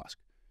question to ask,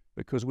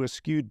 because we're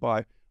skewed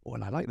by,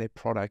 well, I like their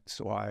products,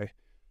 or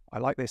I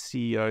like their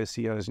CEO.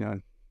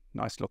 CEO's,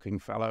 nice looking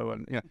fellow.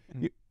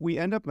 And we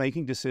end up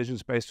making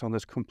decisions based on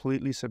this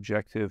completely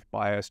subjective,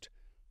 biased,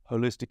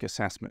 holistic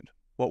assessment.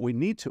 What we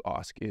need to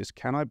ask is,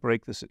 can I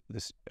break this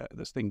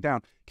thing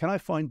down? Can I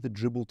find the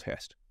dribble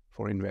test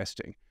for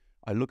investing?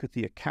 I look at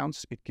the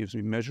accounts, it gives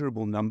me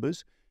measurable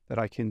numbers that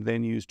I can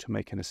then use to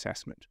make an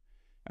assessment.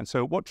 And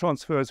so what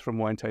transfers from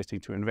wine tasting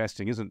to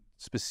investing isn't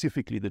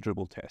specifically the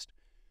dribble test,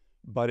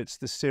 but it's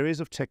the series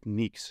of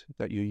techniques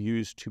that you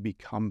use to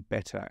become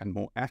better and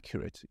more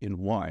accurate in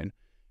wine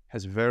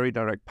has very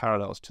direct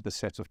parallels to the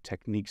set of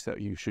techniques that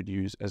you should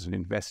use as an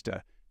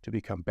investor to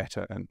become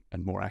better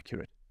and more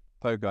accurate.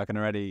 Poku, I can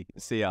already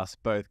see us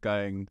both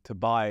going to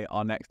buy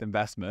our next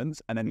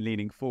investments and then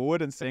leaning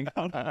forward and seeing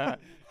how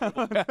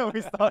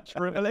we start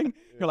dribbling.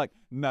 You're like,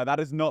 no, that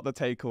is not the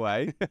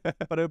takeaway.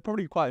 But it would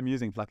probably be quite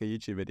amusing for like a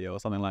YouTube video or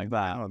something like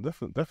that. Oh,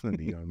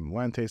 definitely.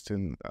 Wine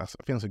tasting, I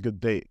think it's a good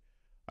date.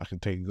 I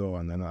should take a go,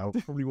 and then I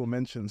probably will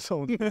mention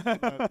someone.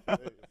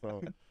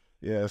 So,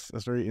 yes,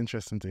 that's very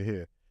interesting to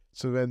hear.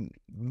 So then,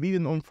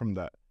 leading on from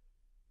that,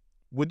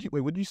 would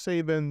you say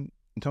then,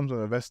 in terms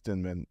of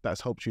investing, then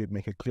that's helped you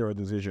make a clearer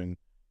decision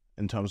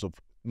in terms of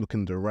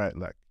looking the right,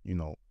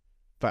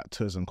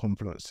 factors and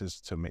confluences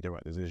to make the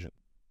right decision?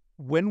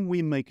 When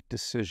we make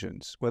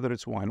decisions, whether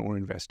it's wine or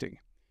investing,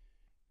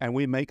 and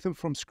we make them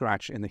from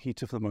scratch in the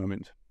heat of the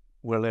moment,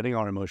 we're letting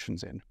our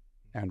emotions in,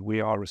 and we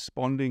are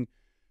responding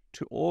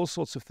to all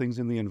sorts of things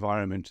in the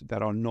environment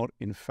that are not,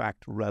 in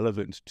fact,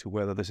 relevant to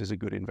whether this is a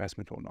good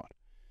investment or not.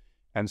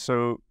 And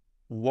so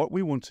what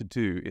we want to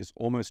do is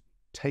almost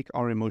take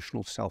our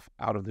emotional self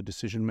out of the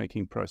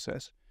decision-making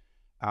process.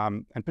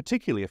 And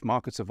particularly if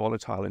markets are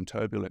volatile and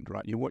turbulent,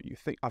 right? You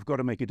think, I've got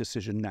to make a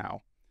decision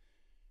now.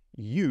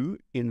 You,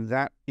 in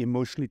that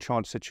emotionally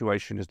charged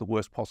situation, is the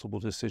worst possible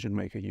decision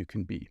maker you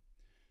can be.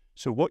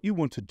 So what you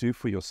want to do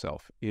for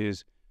yourself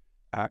is,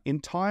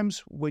 in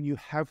times when you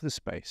have the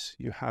space,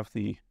 you have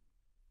the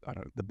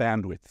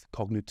bandwidth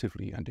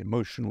cognitively and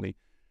emotionally,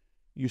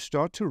 you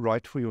start to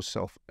write for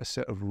yourself a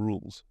set of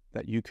rules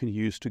that you can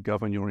use to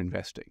govern your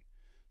investing.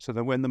 So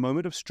that when the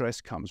moment of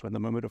stress comes, when the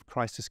moment of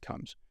crisis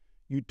comes,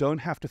 you don't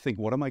have to think,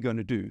 what am I going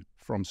to do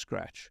from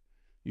scratch?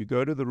 You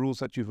go to the rules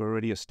that you've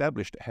already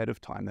established ahead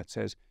of time that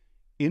says,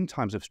 in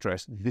times of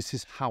stress, this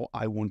is how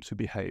I want to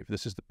behave.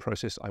 This is the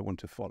process I want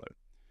to follow.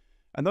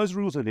 And those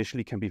rules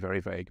initially can be very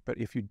vague, but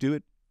if you do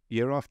it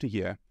year after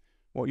year,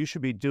 what you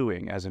should be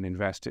doing as an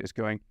investor is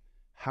going,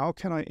 how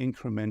can I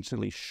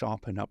incrementally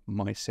sharpen up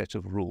my set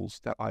of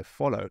rules that I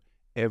follow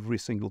every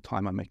single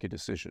time I make a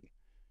decision?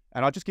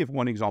 And I'll just give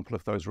one example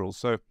of those rules.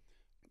 So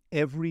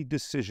every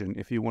decision,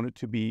 if you want it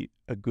to be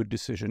a good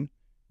decision,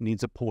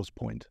 needs a pause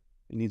point.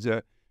 It needs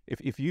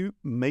if you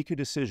make a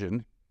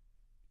decision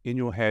in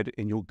your head,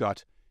 in your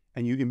gut,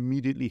 and you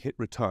immediately hit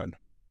return,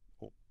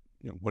 or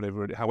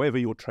however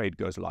your trade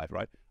goes live,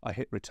 right? I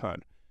hit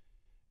return.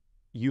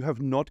 You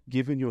have not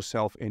given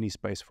yourself any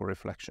space for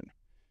reflection.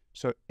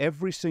 So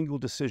every single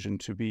decision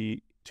to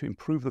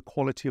improve the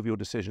quality of your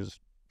decisions,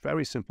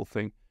 very simple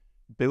thing,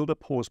 build a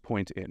pause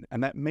point in.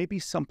 And that may be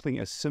something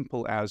as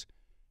simple as,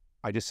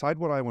 I decide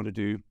what I want to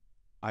do,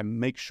 I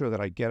make sure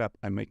that I get up,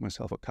 I make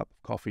myself a cup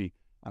of coffee,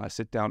 and I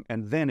sit down,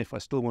 and then if I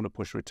still want to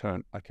push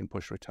return, I can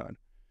push return.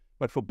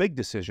 But for big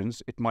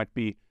decisions, it might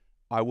be,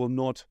 I will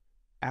not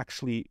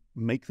actually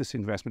make this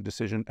investment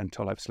decision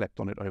until I've slept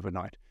on it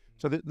overnight.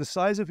 So the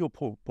size of your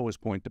pause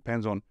point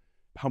depends on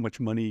how much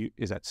money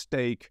is at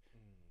stake,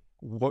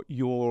 what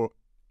your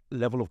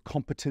level of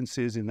competence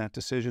is in that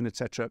decision,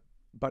 etc.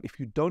 But if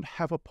you don't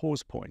have a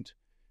pause point,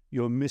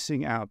 you're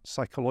missing out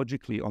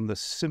psychologically on the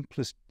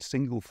simplest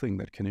single thing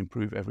that can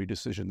improve every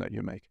decision that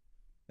you make.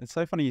 It's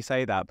so funny you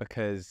say that,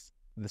 because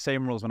the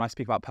same rules when I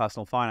speak about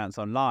personal finance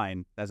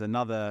online, there's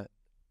another,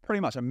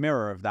 pretty much a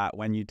mirror of that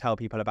when you tell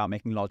people about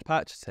making large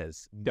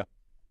purchases. Yeah.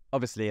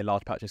 Obviously, a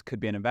large purchase could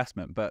be an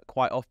investment, but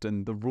quite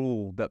often the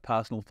rule that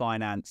personal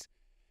finance,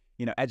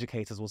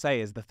 educators will say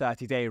is the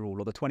 30-day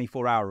rule or the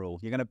 24-hour rule.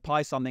 You're going to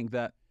buy something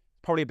that's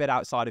probably a bit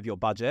outside of your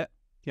budget.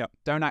 Yeah.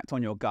 Don't act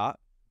on your gut.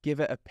 Give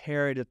it a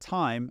period of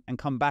time and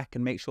come back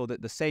and make sure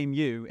that the same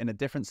you in a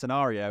different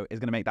scenario is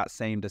going to make that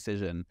same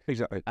decision.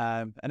 Exactly.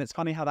 And it's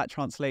funny how that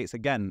translates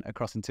again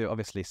across into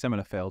obviously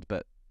similar field,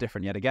 but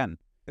different yet again.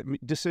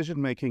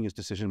 Decision-making is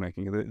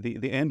decision-making.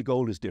 The end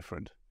goal is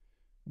different,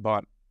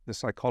 but the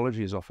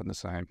psychology is often the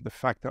same. The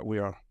fact that we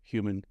are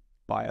human,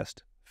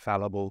 biased,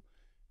 fallible,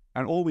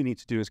 and all we need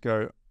to do is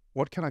go,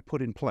 what can I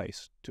put in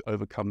place to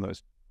overcome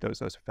those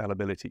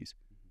fallibilities?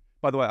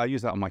 By the way, I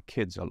use that on my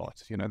kids a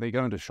lot. They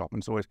go into shop and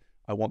it's always,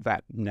 I want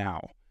that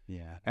now.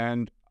 Yeah.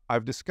 And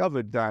I've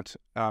discovered that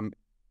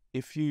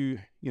if you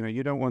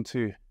don't want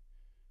to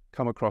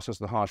come across as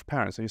the harsh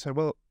parent, so you say,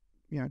 well,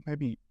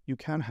 maybe you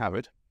can have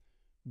it,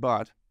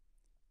 but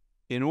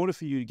in order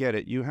for you to get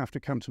it, you have to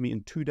come to me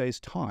in 2 days'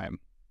 time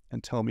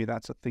and tell me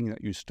that's a thing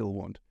that you still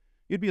want.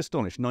 You'd be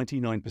astonished.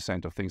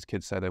 99% of things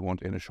kids say they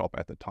want in a shop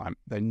at the time,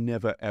 they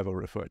never, ever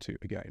refer to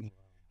again.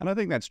 And I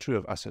think that's true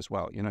of us as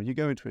well. You know, you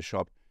go into a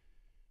shop,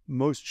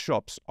 most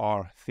shops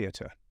are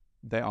theatre.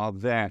 They are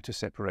there to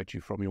separate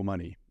you from your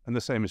money. And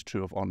the same is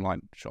true of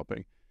online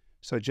shopping.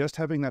 So just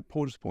having that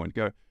pause point,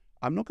 go,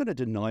 I'm not going to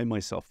deny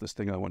myself this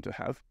thing I want to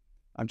have.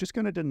 I'm just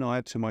going to deny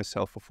it to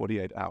myself for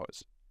 48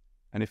 hours.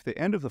 And if at the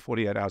end of the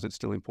 48 hours it's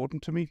still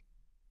important to me,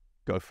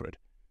 go for it.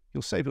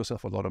 You'll save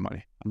yourself a lot of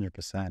money.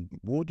 100%.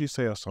 What would you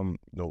say are some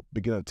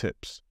beginner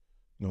tips?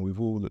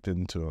 We've all looked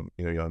into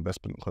your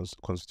investment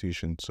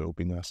constitution, so it'll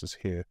be nice to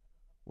hear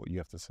what you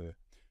have to say.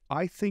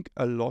 I think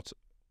a lot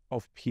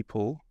of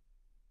people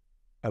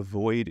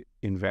avoid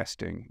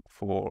investing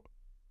for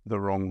the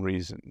wrong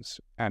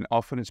reasons, and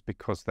often it's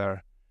because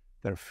they're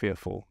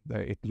fearful.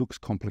 It looks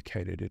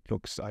complicated. It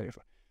looks,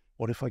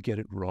 what if I get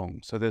it wrong?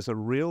 So there's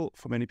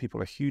for many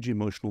people, a huge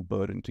emotional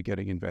burden to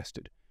getting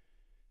invested.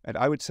 And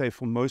I would say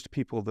for most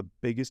people, the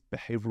biggest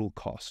behavioral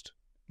cost,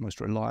 most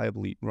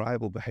reliable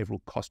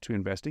behavioral cost to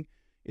investing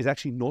is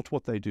actually not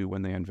what they do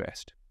when they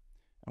invest.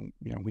 And,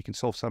 we can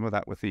solve some of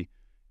that with the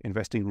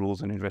investing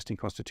rules and investing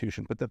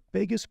constitution. But the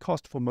biggest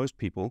cost for most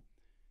people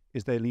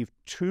is they leave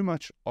too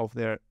much of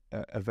their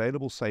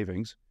available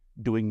savings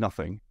doing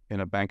nothing in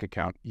a bank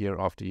account year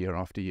after year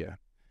after year.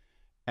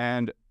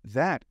 And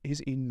that is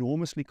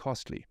enormously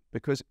costly,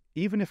 because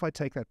even if I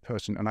take that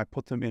person and I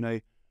put them in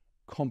a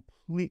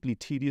completely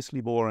tediously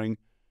boring,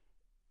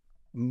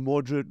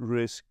 moderate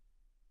risk,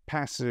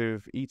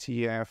 passive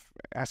ETF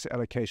asset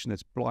allocation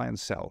that's buy and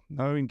sell,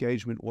 no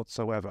engagement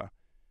whatsoever,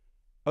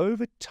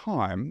 over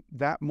time,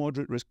 that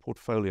moderate risk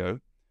portfolio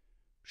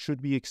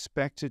should be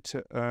expected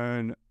to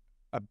earn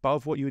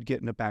above what you would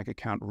get in a bank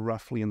account,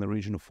 roughly in the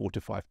region of 4 to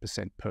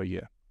 5% per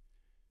year.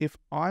 If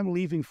I'm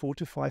leaving 4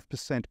 to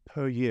 5%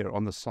 per year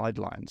on the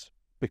sidelines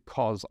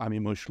because I'm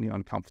emotionally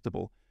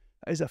uncomfortable,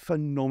 that is a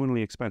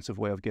phenomenally expensive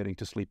way of getting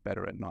to sleep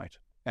better at night.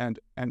 And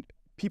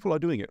people are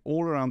doing it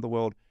all around the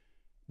world.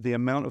 The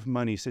amount of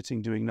money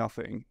sitting doing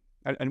nothing,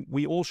 and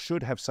we all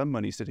should have some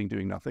money sitting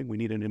doing nothing. We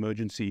need an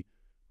emergency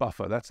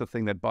buffer. That's the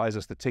thing that buys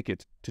us the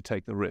ticket to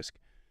take the risk.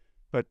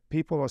 But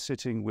people are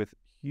sitting with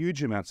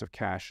huge amounts of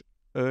cash,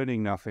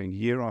 earning nothing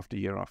year after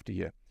year after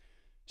year.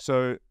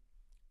 So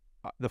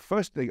the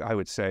first thing I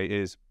would say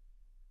is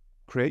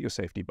create your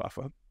safety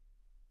buffer.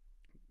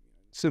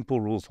 Simple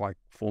rules like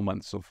 4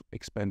 months of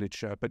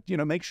expenditure, but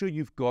make sure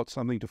you've got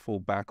something to fall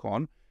back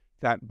on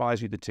that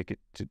buys you the ticket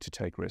to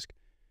take risk.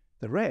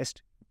 The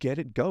rest, get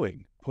it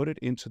going, put it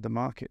into the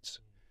markets.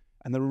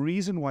 And the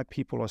reason why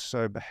people are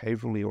so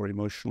behaviorally or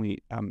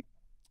emotionally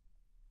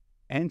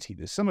anti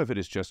this, some of it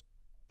is just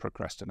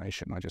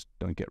procrastination. I just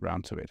don't get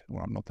round to it,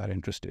 or I'm not that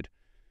interested.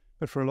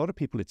 But for a lot of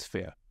people, it's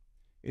fear.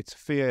 It's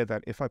fear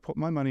that if I put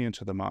my money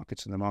into the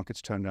markets and the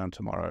markets turn down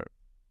tomorrow,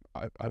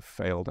 I've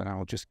failed and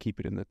I'll just keep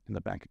it in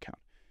the bank account.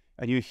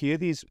 And you hear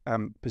these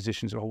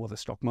positions, the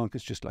stock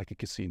market's just like a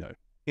casino.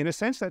 In a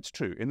sense, that's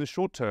true. In the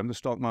short term, the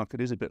stock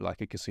market is a bit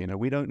like a casino.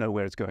 We don't know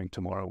where it's going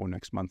tomorrow or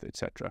next month,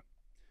 etc.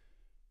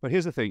 But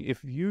here's the thing.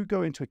 If you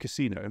go into a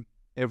casino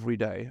every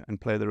day and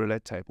play the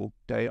roulette table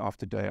day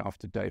after day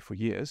after day for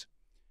years,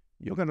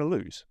 you're going to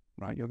lose,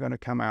 right? You're going to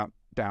come out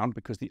down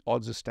because the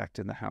odds are stacked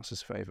in the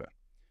house's favor.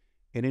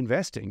 In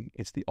investing,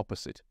 it's the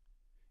opposite.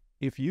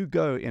 If you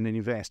go in and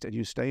invest and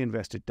you stay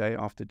invested day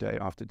after day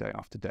after day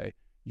after day,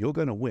 you're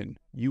going to win.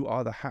 You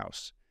are the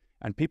house.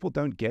 And people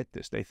don't get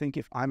this. They think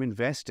if I'm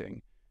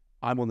investing,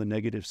 I'm on the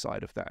negative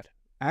side of that.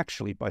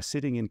 Actually, by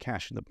sitting in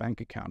cash in the bank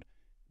account,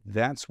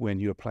 that's when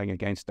you're playing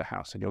against the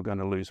house and you're going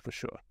to lose for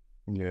sure.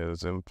 Yeah,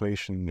 there's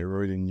inflation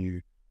eroding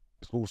you.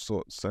 It's all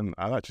sorts. And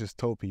I like to just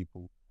tell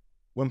people,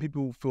 when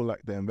people feel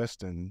like they're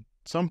investing,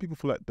 some people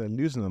feel like they're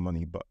losing their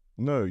money, but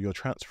no, you're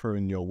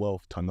transferring your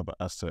wealth to another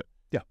asset.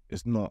 Yeah.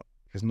 It's not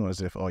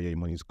as if, your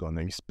money's gone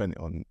and you spent it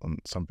on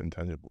something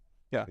tangible.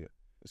 Yeah.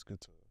 It's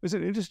good to... It's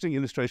an interesting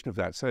illustration of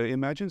that. So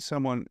imagine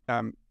someone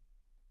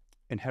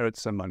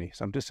inherits some money,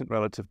 some distant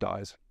relative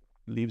dies,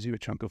 leaves you a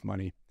chunk of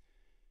money.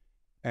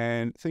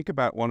 And think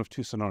about one of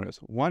two scenarios.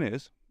 One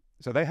is,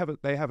 so they have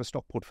a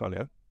stock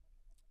portfolio,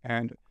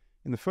 and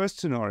in the first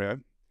scenario,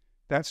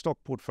 that stock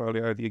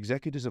portfolio, the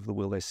executors of the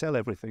will, they sell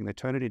everything, they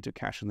turn it into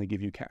cash, and they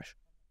give you cash.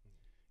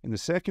 In the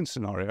second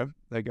scenario,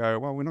 they go,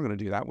 well, we're not going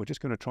to do that. We're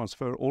just going to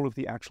transfer all of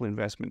the actual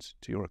investments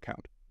to your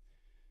account.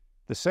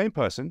 The same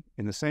person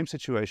in the same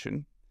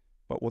situation,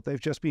 but what they've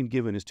just been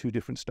given is two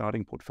different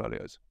starting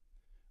portfolios.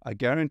 I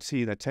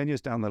guarantee that 10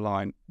 years down the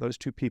line, those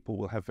two people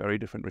will have very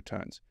different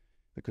returns,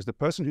 because the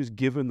person who's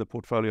given the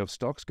portfolio of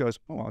stocks goes,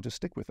 I'll just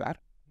stick with that.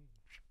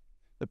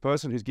 The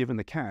person who's given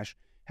the cash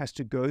has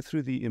to go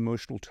through the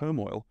emotional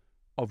turmoil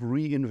of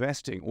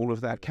reinvesting all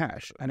of that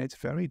cash, and it's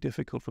very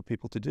difficult for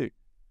people to do.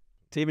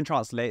 To even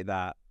translate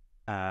that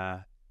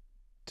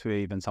to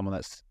even someone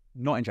that's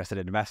not interested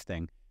in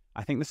investing,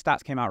 I think the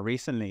stats came out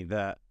recently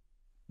that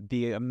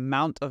the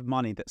amount of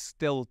money that's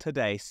still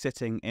today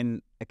sitting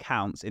in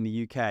accounts in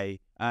the UK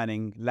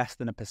earning less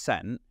than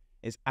 1%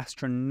 is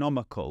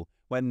astronomical,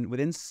 when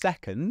within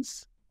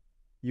seconds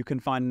you can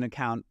find an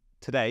account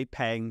today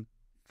paying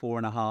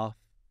 4.5%,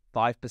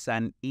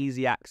 5%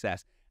 easy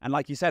access. And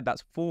like you said,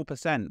 that's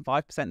 4%,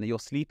 5% that you're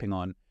sleeping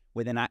on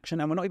within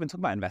action. And we're not even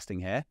talking about investing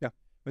here. Yeah.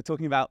 We're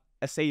talking about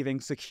a saving,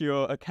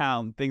 secure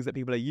account, things that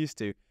people are used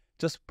to,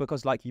 just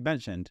because, like you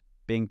mentioned,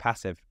 being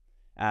passive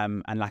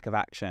and lack of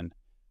action.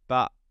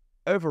 But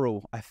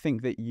overall, I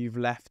think that you've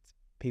left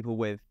people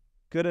with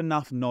good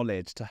enough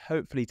knowledge to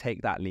hopefully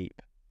take that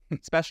leap,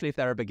 especially if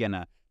they're a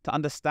beginner, to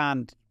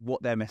understand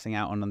what they're missing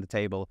out on the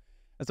table,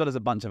 as well as a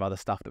bunch of other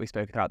stuff that we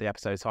spoke throughout the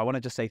episode. So I want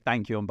to just say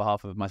thank you on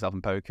behalf of myself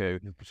and Poku.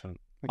 100%.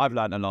 I've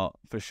learned a lot,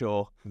 for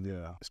sure.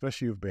 Yeah,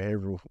 especially with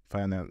behavioral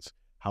finance,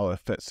 how it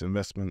affects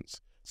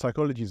investments.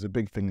 Psychology is a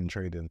big thing in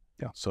trading.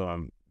 Yeah.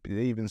 So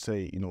they even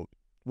say,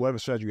 whatever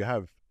strategy you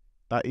have,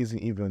 that isn't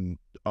even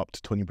up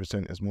to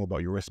 20%. It's more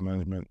about your risk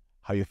management,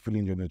 how you're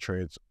feeling during the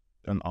trades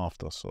and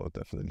after. So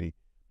definitely,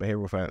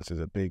 behavioral finance is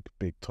a big,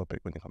 big topic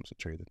when it comes to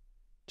trading.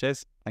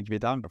 Cheers. Thank you for your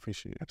time. I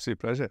appreciate it. Absolute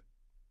pleasure.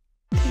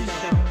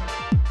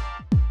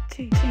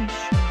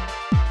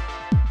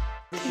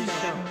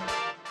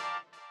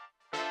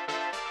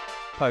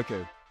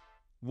 Poku,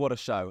 what a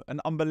show.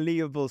 An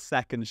unbelievable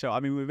second show. I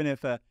mean, we've been here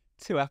for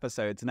 2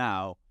 episodes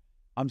now.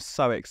 I'm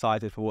so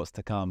excited for what's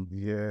to come.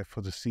 Yeah,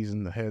 for the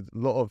season ahead. A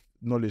lot of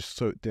knowledge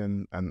soaked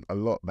in and a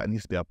lot that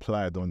needs to be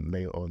applied on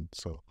later on.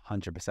 So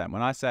 100%.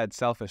 When I said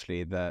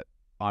selfishly that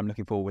I'm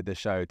looking forward with this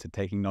show to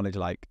taking knowledge,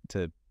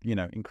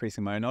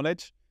 increasing my own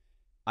knowledge,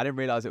 I didn't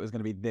realize it was going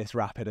to be this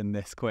rapid and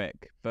this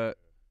quick. But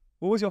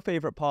what was your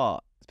favorite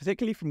part,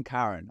 particularly from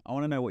Karen? I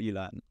want to know what you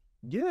learned.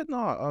 yeah,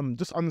 no,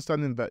 just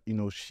understanding that,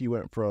 she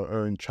went through her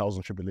own trials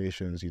and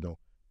tribulations,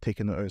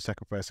 taking her own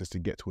sacrifices to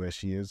get to where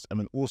she is. I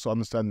mean, also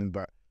understanding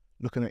that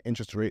looking at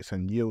interest rates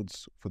and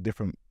yields for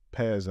different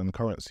pairs and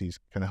currencies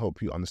can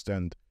help you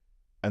understand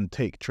and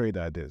take trade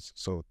ideas.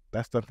 So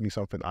that's definitely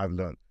something I've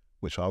learned,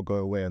 which I'll go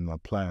away and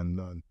apply and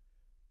learn.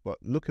 But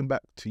looking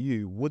back to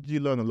you, what did you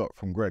learn a lot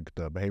from Greg,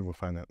 the behavioral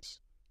finance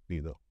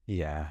leader?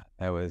 Yeah,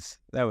 there was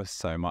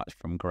so much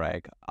from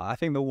Greg. I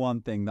think the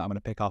one thing that I'm going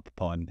to pick up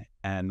upon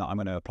and that I'm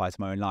going to apply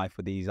to my own life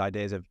were these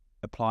ideas of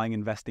applying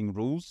investing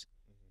rules.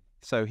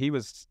 So he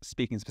was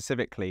speaking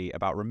specifically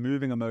about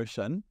removing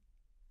emotion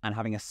and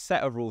having a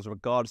set of rules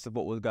regardless of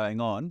what was going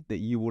on that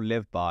you will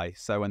live by.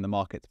 So when the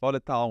market's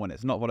volatile, when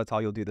it's not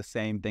volatile, you'll do the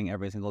same thing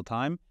every single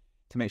time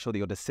to make sure that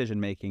your decision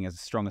making is as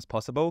strong as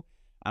possible.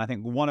 And I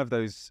think one of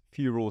those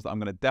few rules that I'm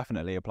going to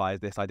definitely apply is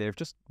this idea of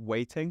just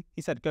waiting.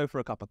 He said, go for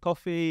a cup of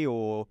coffee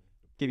or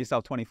give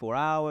yourself 24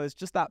 hours,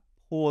 just that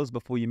pause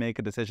before you make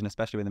a decision,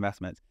 especially with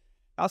investments.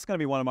 That's going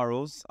to be one of my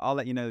rules. I'll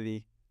let you know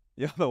the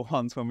other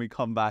ones when we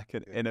come back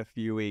in a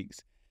few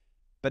weeks.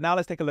 But now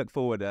let's take a look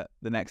forward at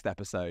the next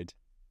episode.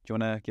 Do you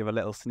want to give a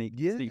little sneak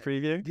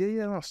preview?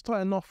 Yeah. Now,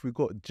 starting off, we've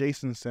got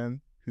Jason Sen,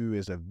 who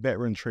is a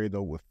veteran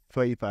trader with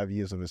 35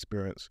 years of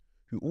experience,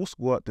 who also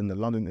worked in the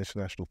London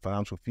International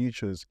Financial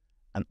Futures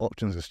and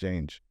Options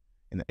Exchange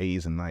in the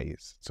 80s and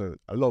 90s. So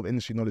a lot of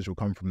industry knowledge will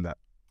come from that.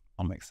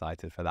 I'm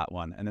excited for that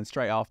one. And then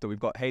straight after, we've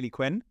got Hayley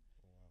Quinn,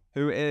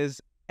 who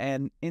is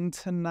an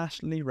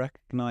internationally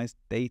recognized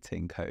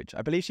dating coach.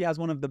 I believe she has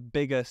one of the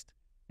biggest,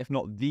 if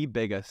not the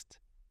biggest,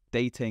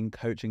 dating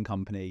coaching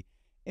company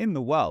in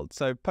the world.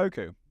 So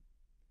Poku,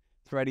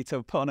 it's ready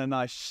to put on a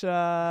nice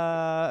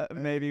shirt,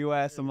 maybe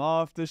wear some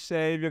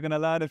aftershave. You're going to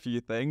learn a few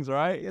things,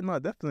 right? Yeah, no,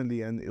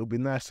 definitely. And it'll be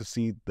nice to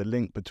see the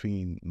link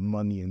between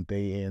money and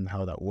dating,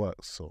 how that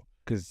works. So,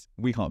 because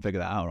we can't figure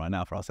that out right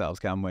now for ourselves,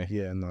 can we?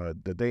 Yeah, no,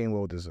 the dating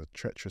world is a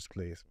treacherous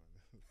place.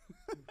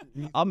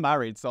 I'm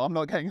married, so I'm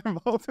not getting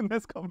involved in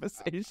this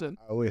conversation.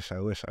 I wish.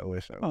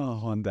 Oh,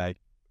 one day.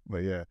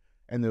 But yeah,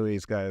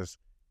 anyways, guys,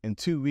 in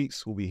 2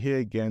 weeks, we'll be here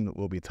again. It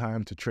will be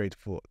time to trade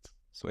thoughts.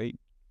 Sweet.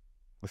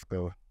 Let's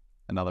go.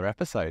 Another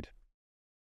episode.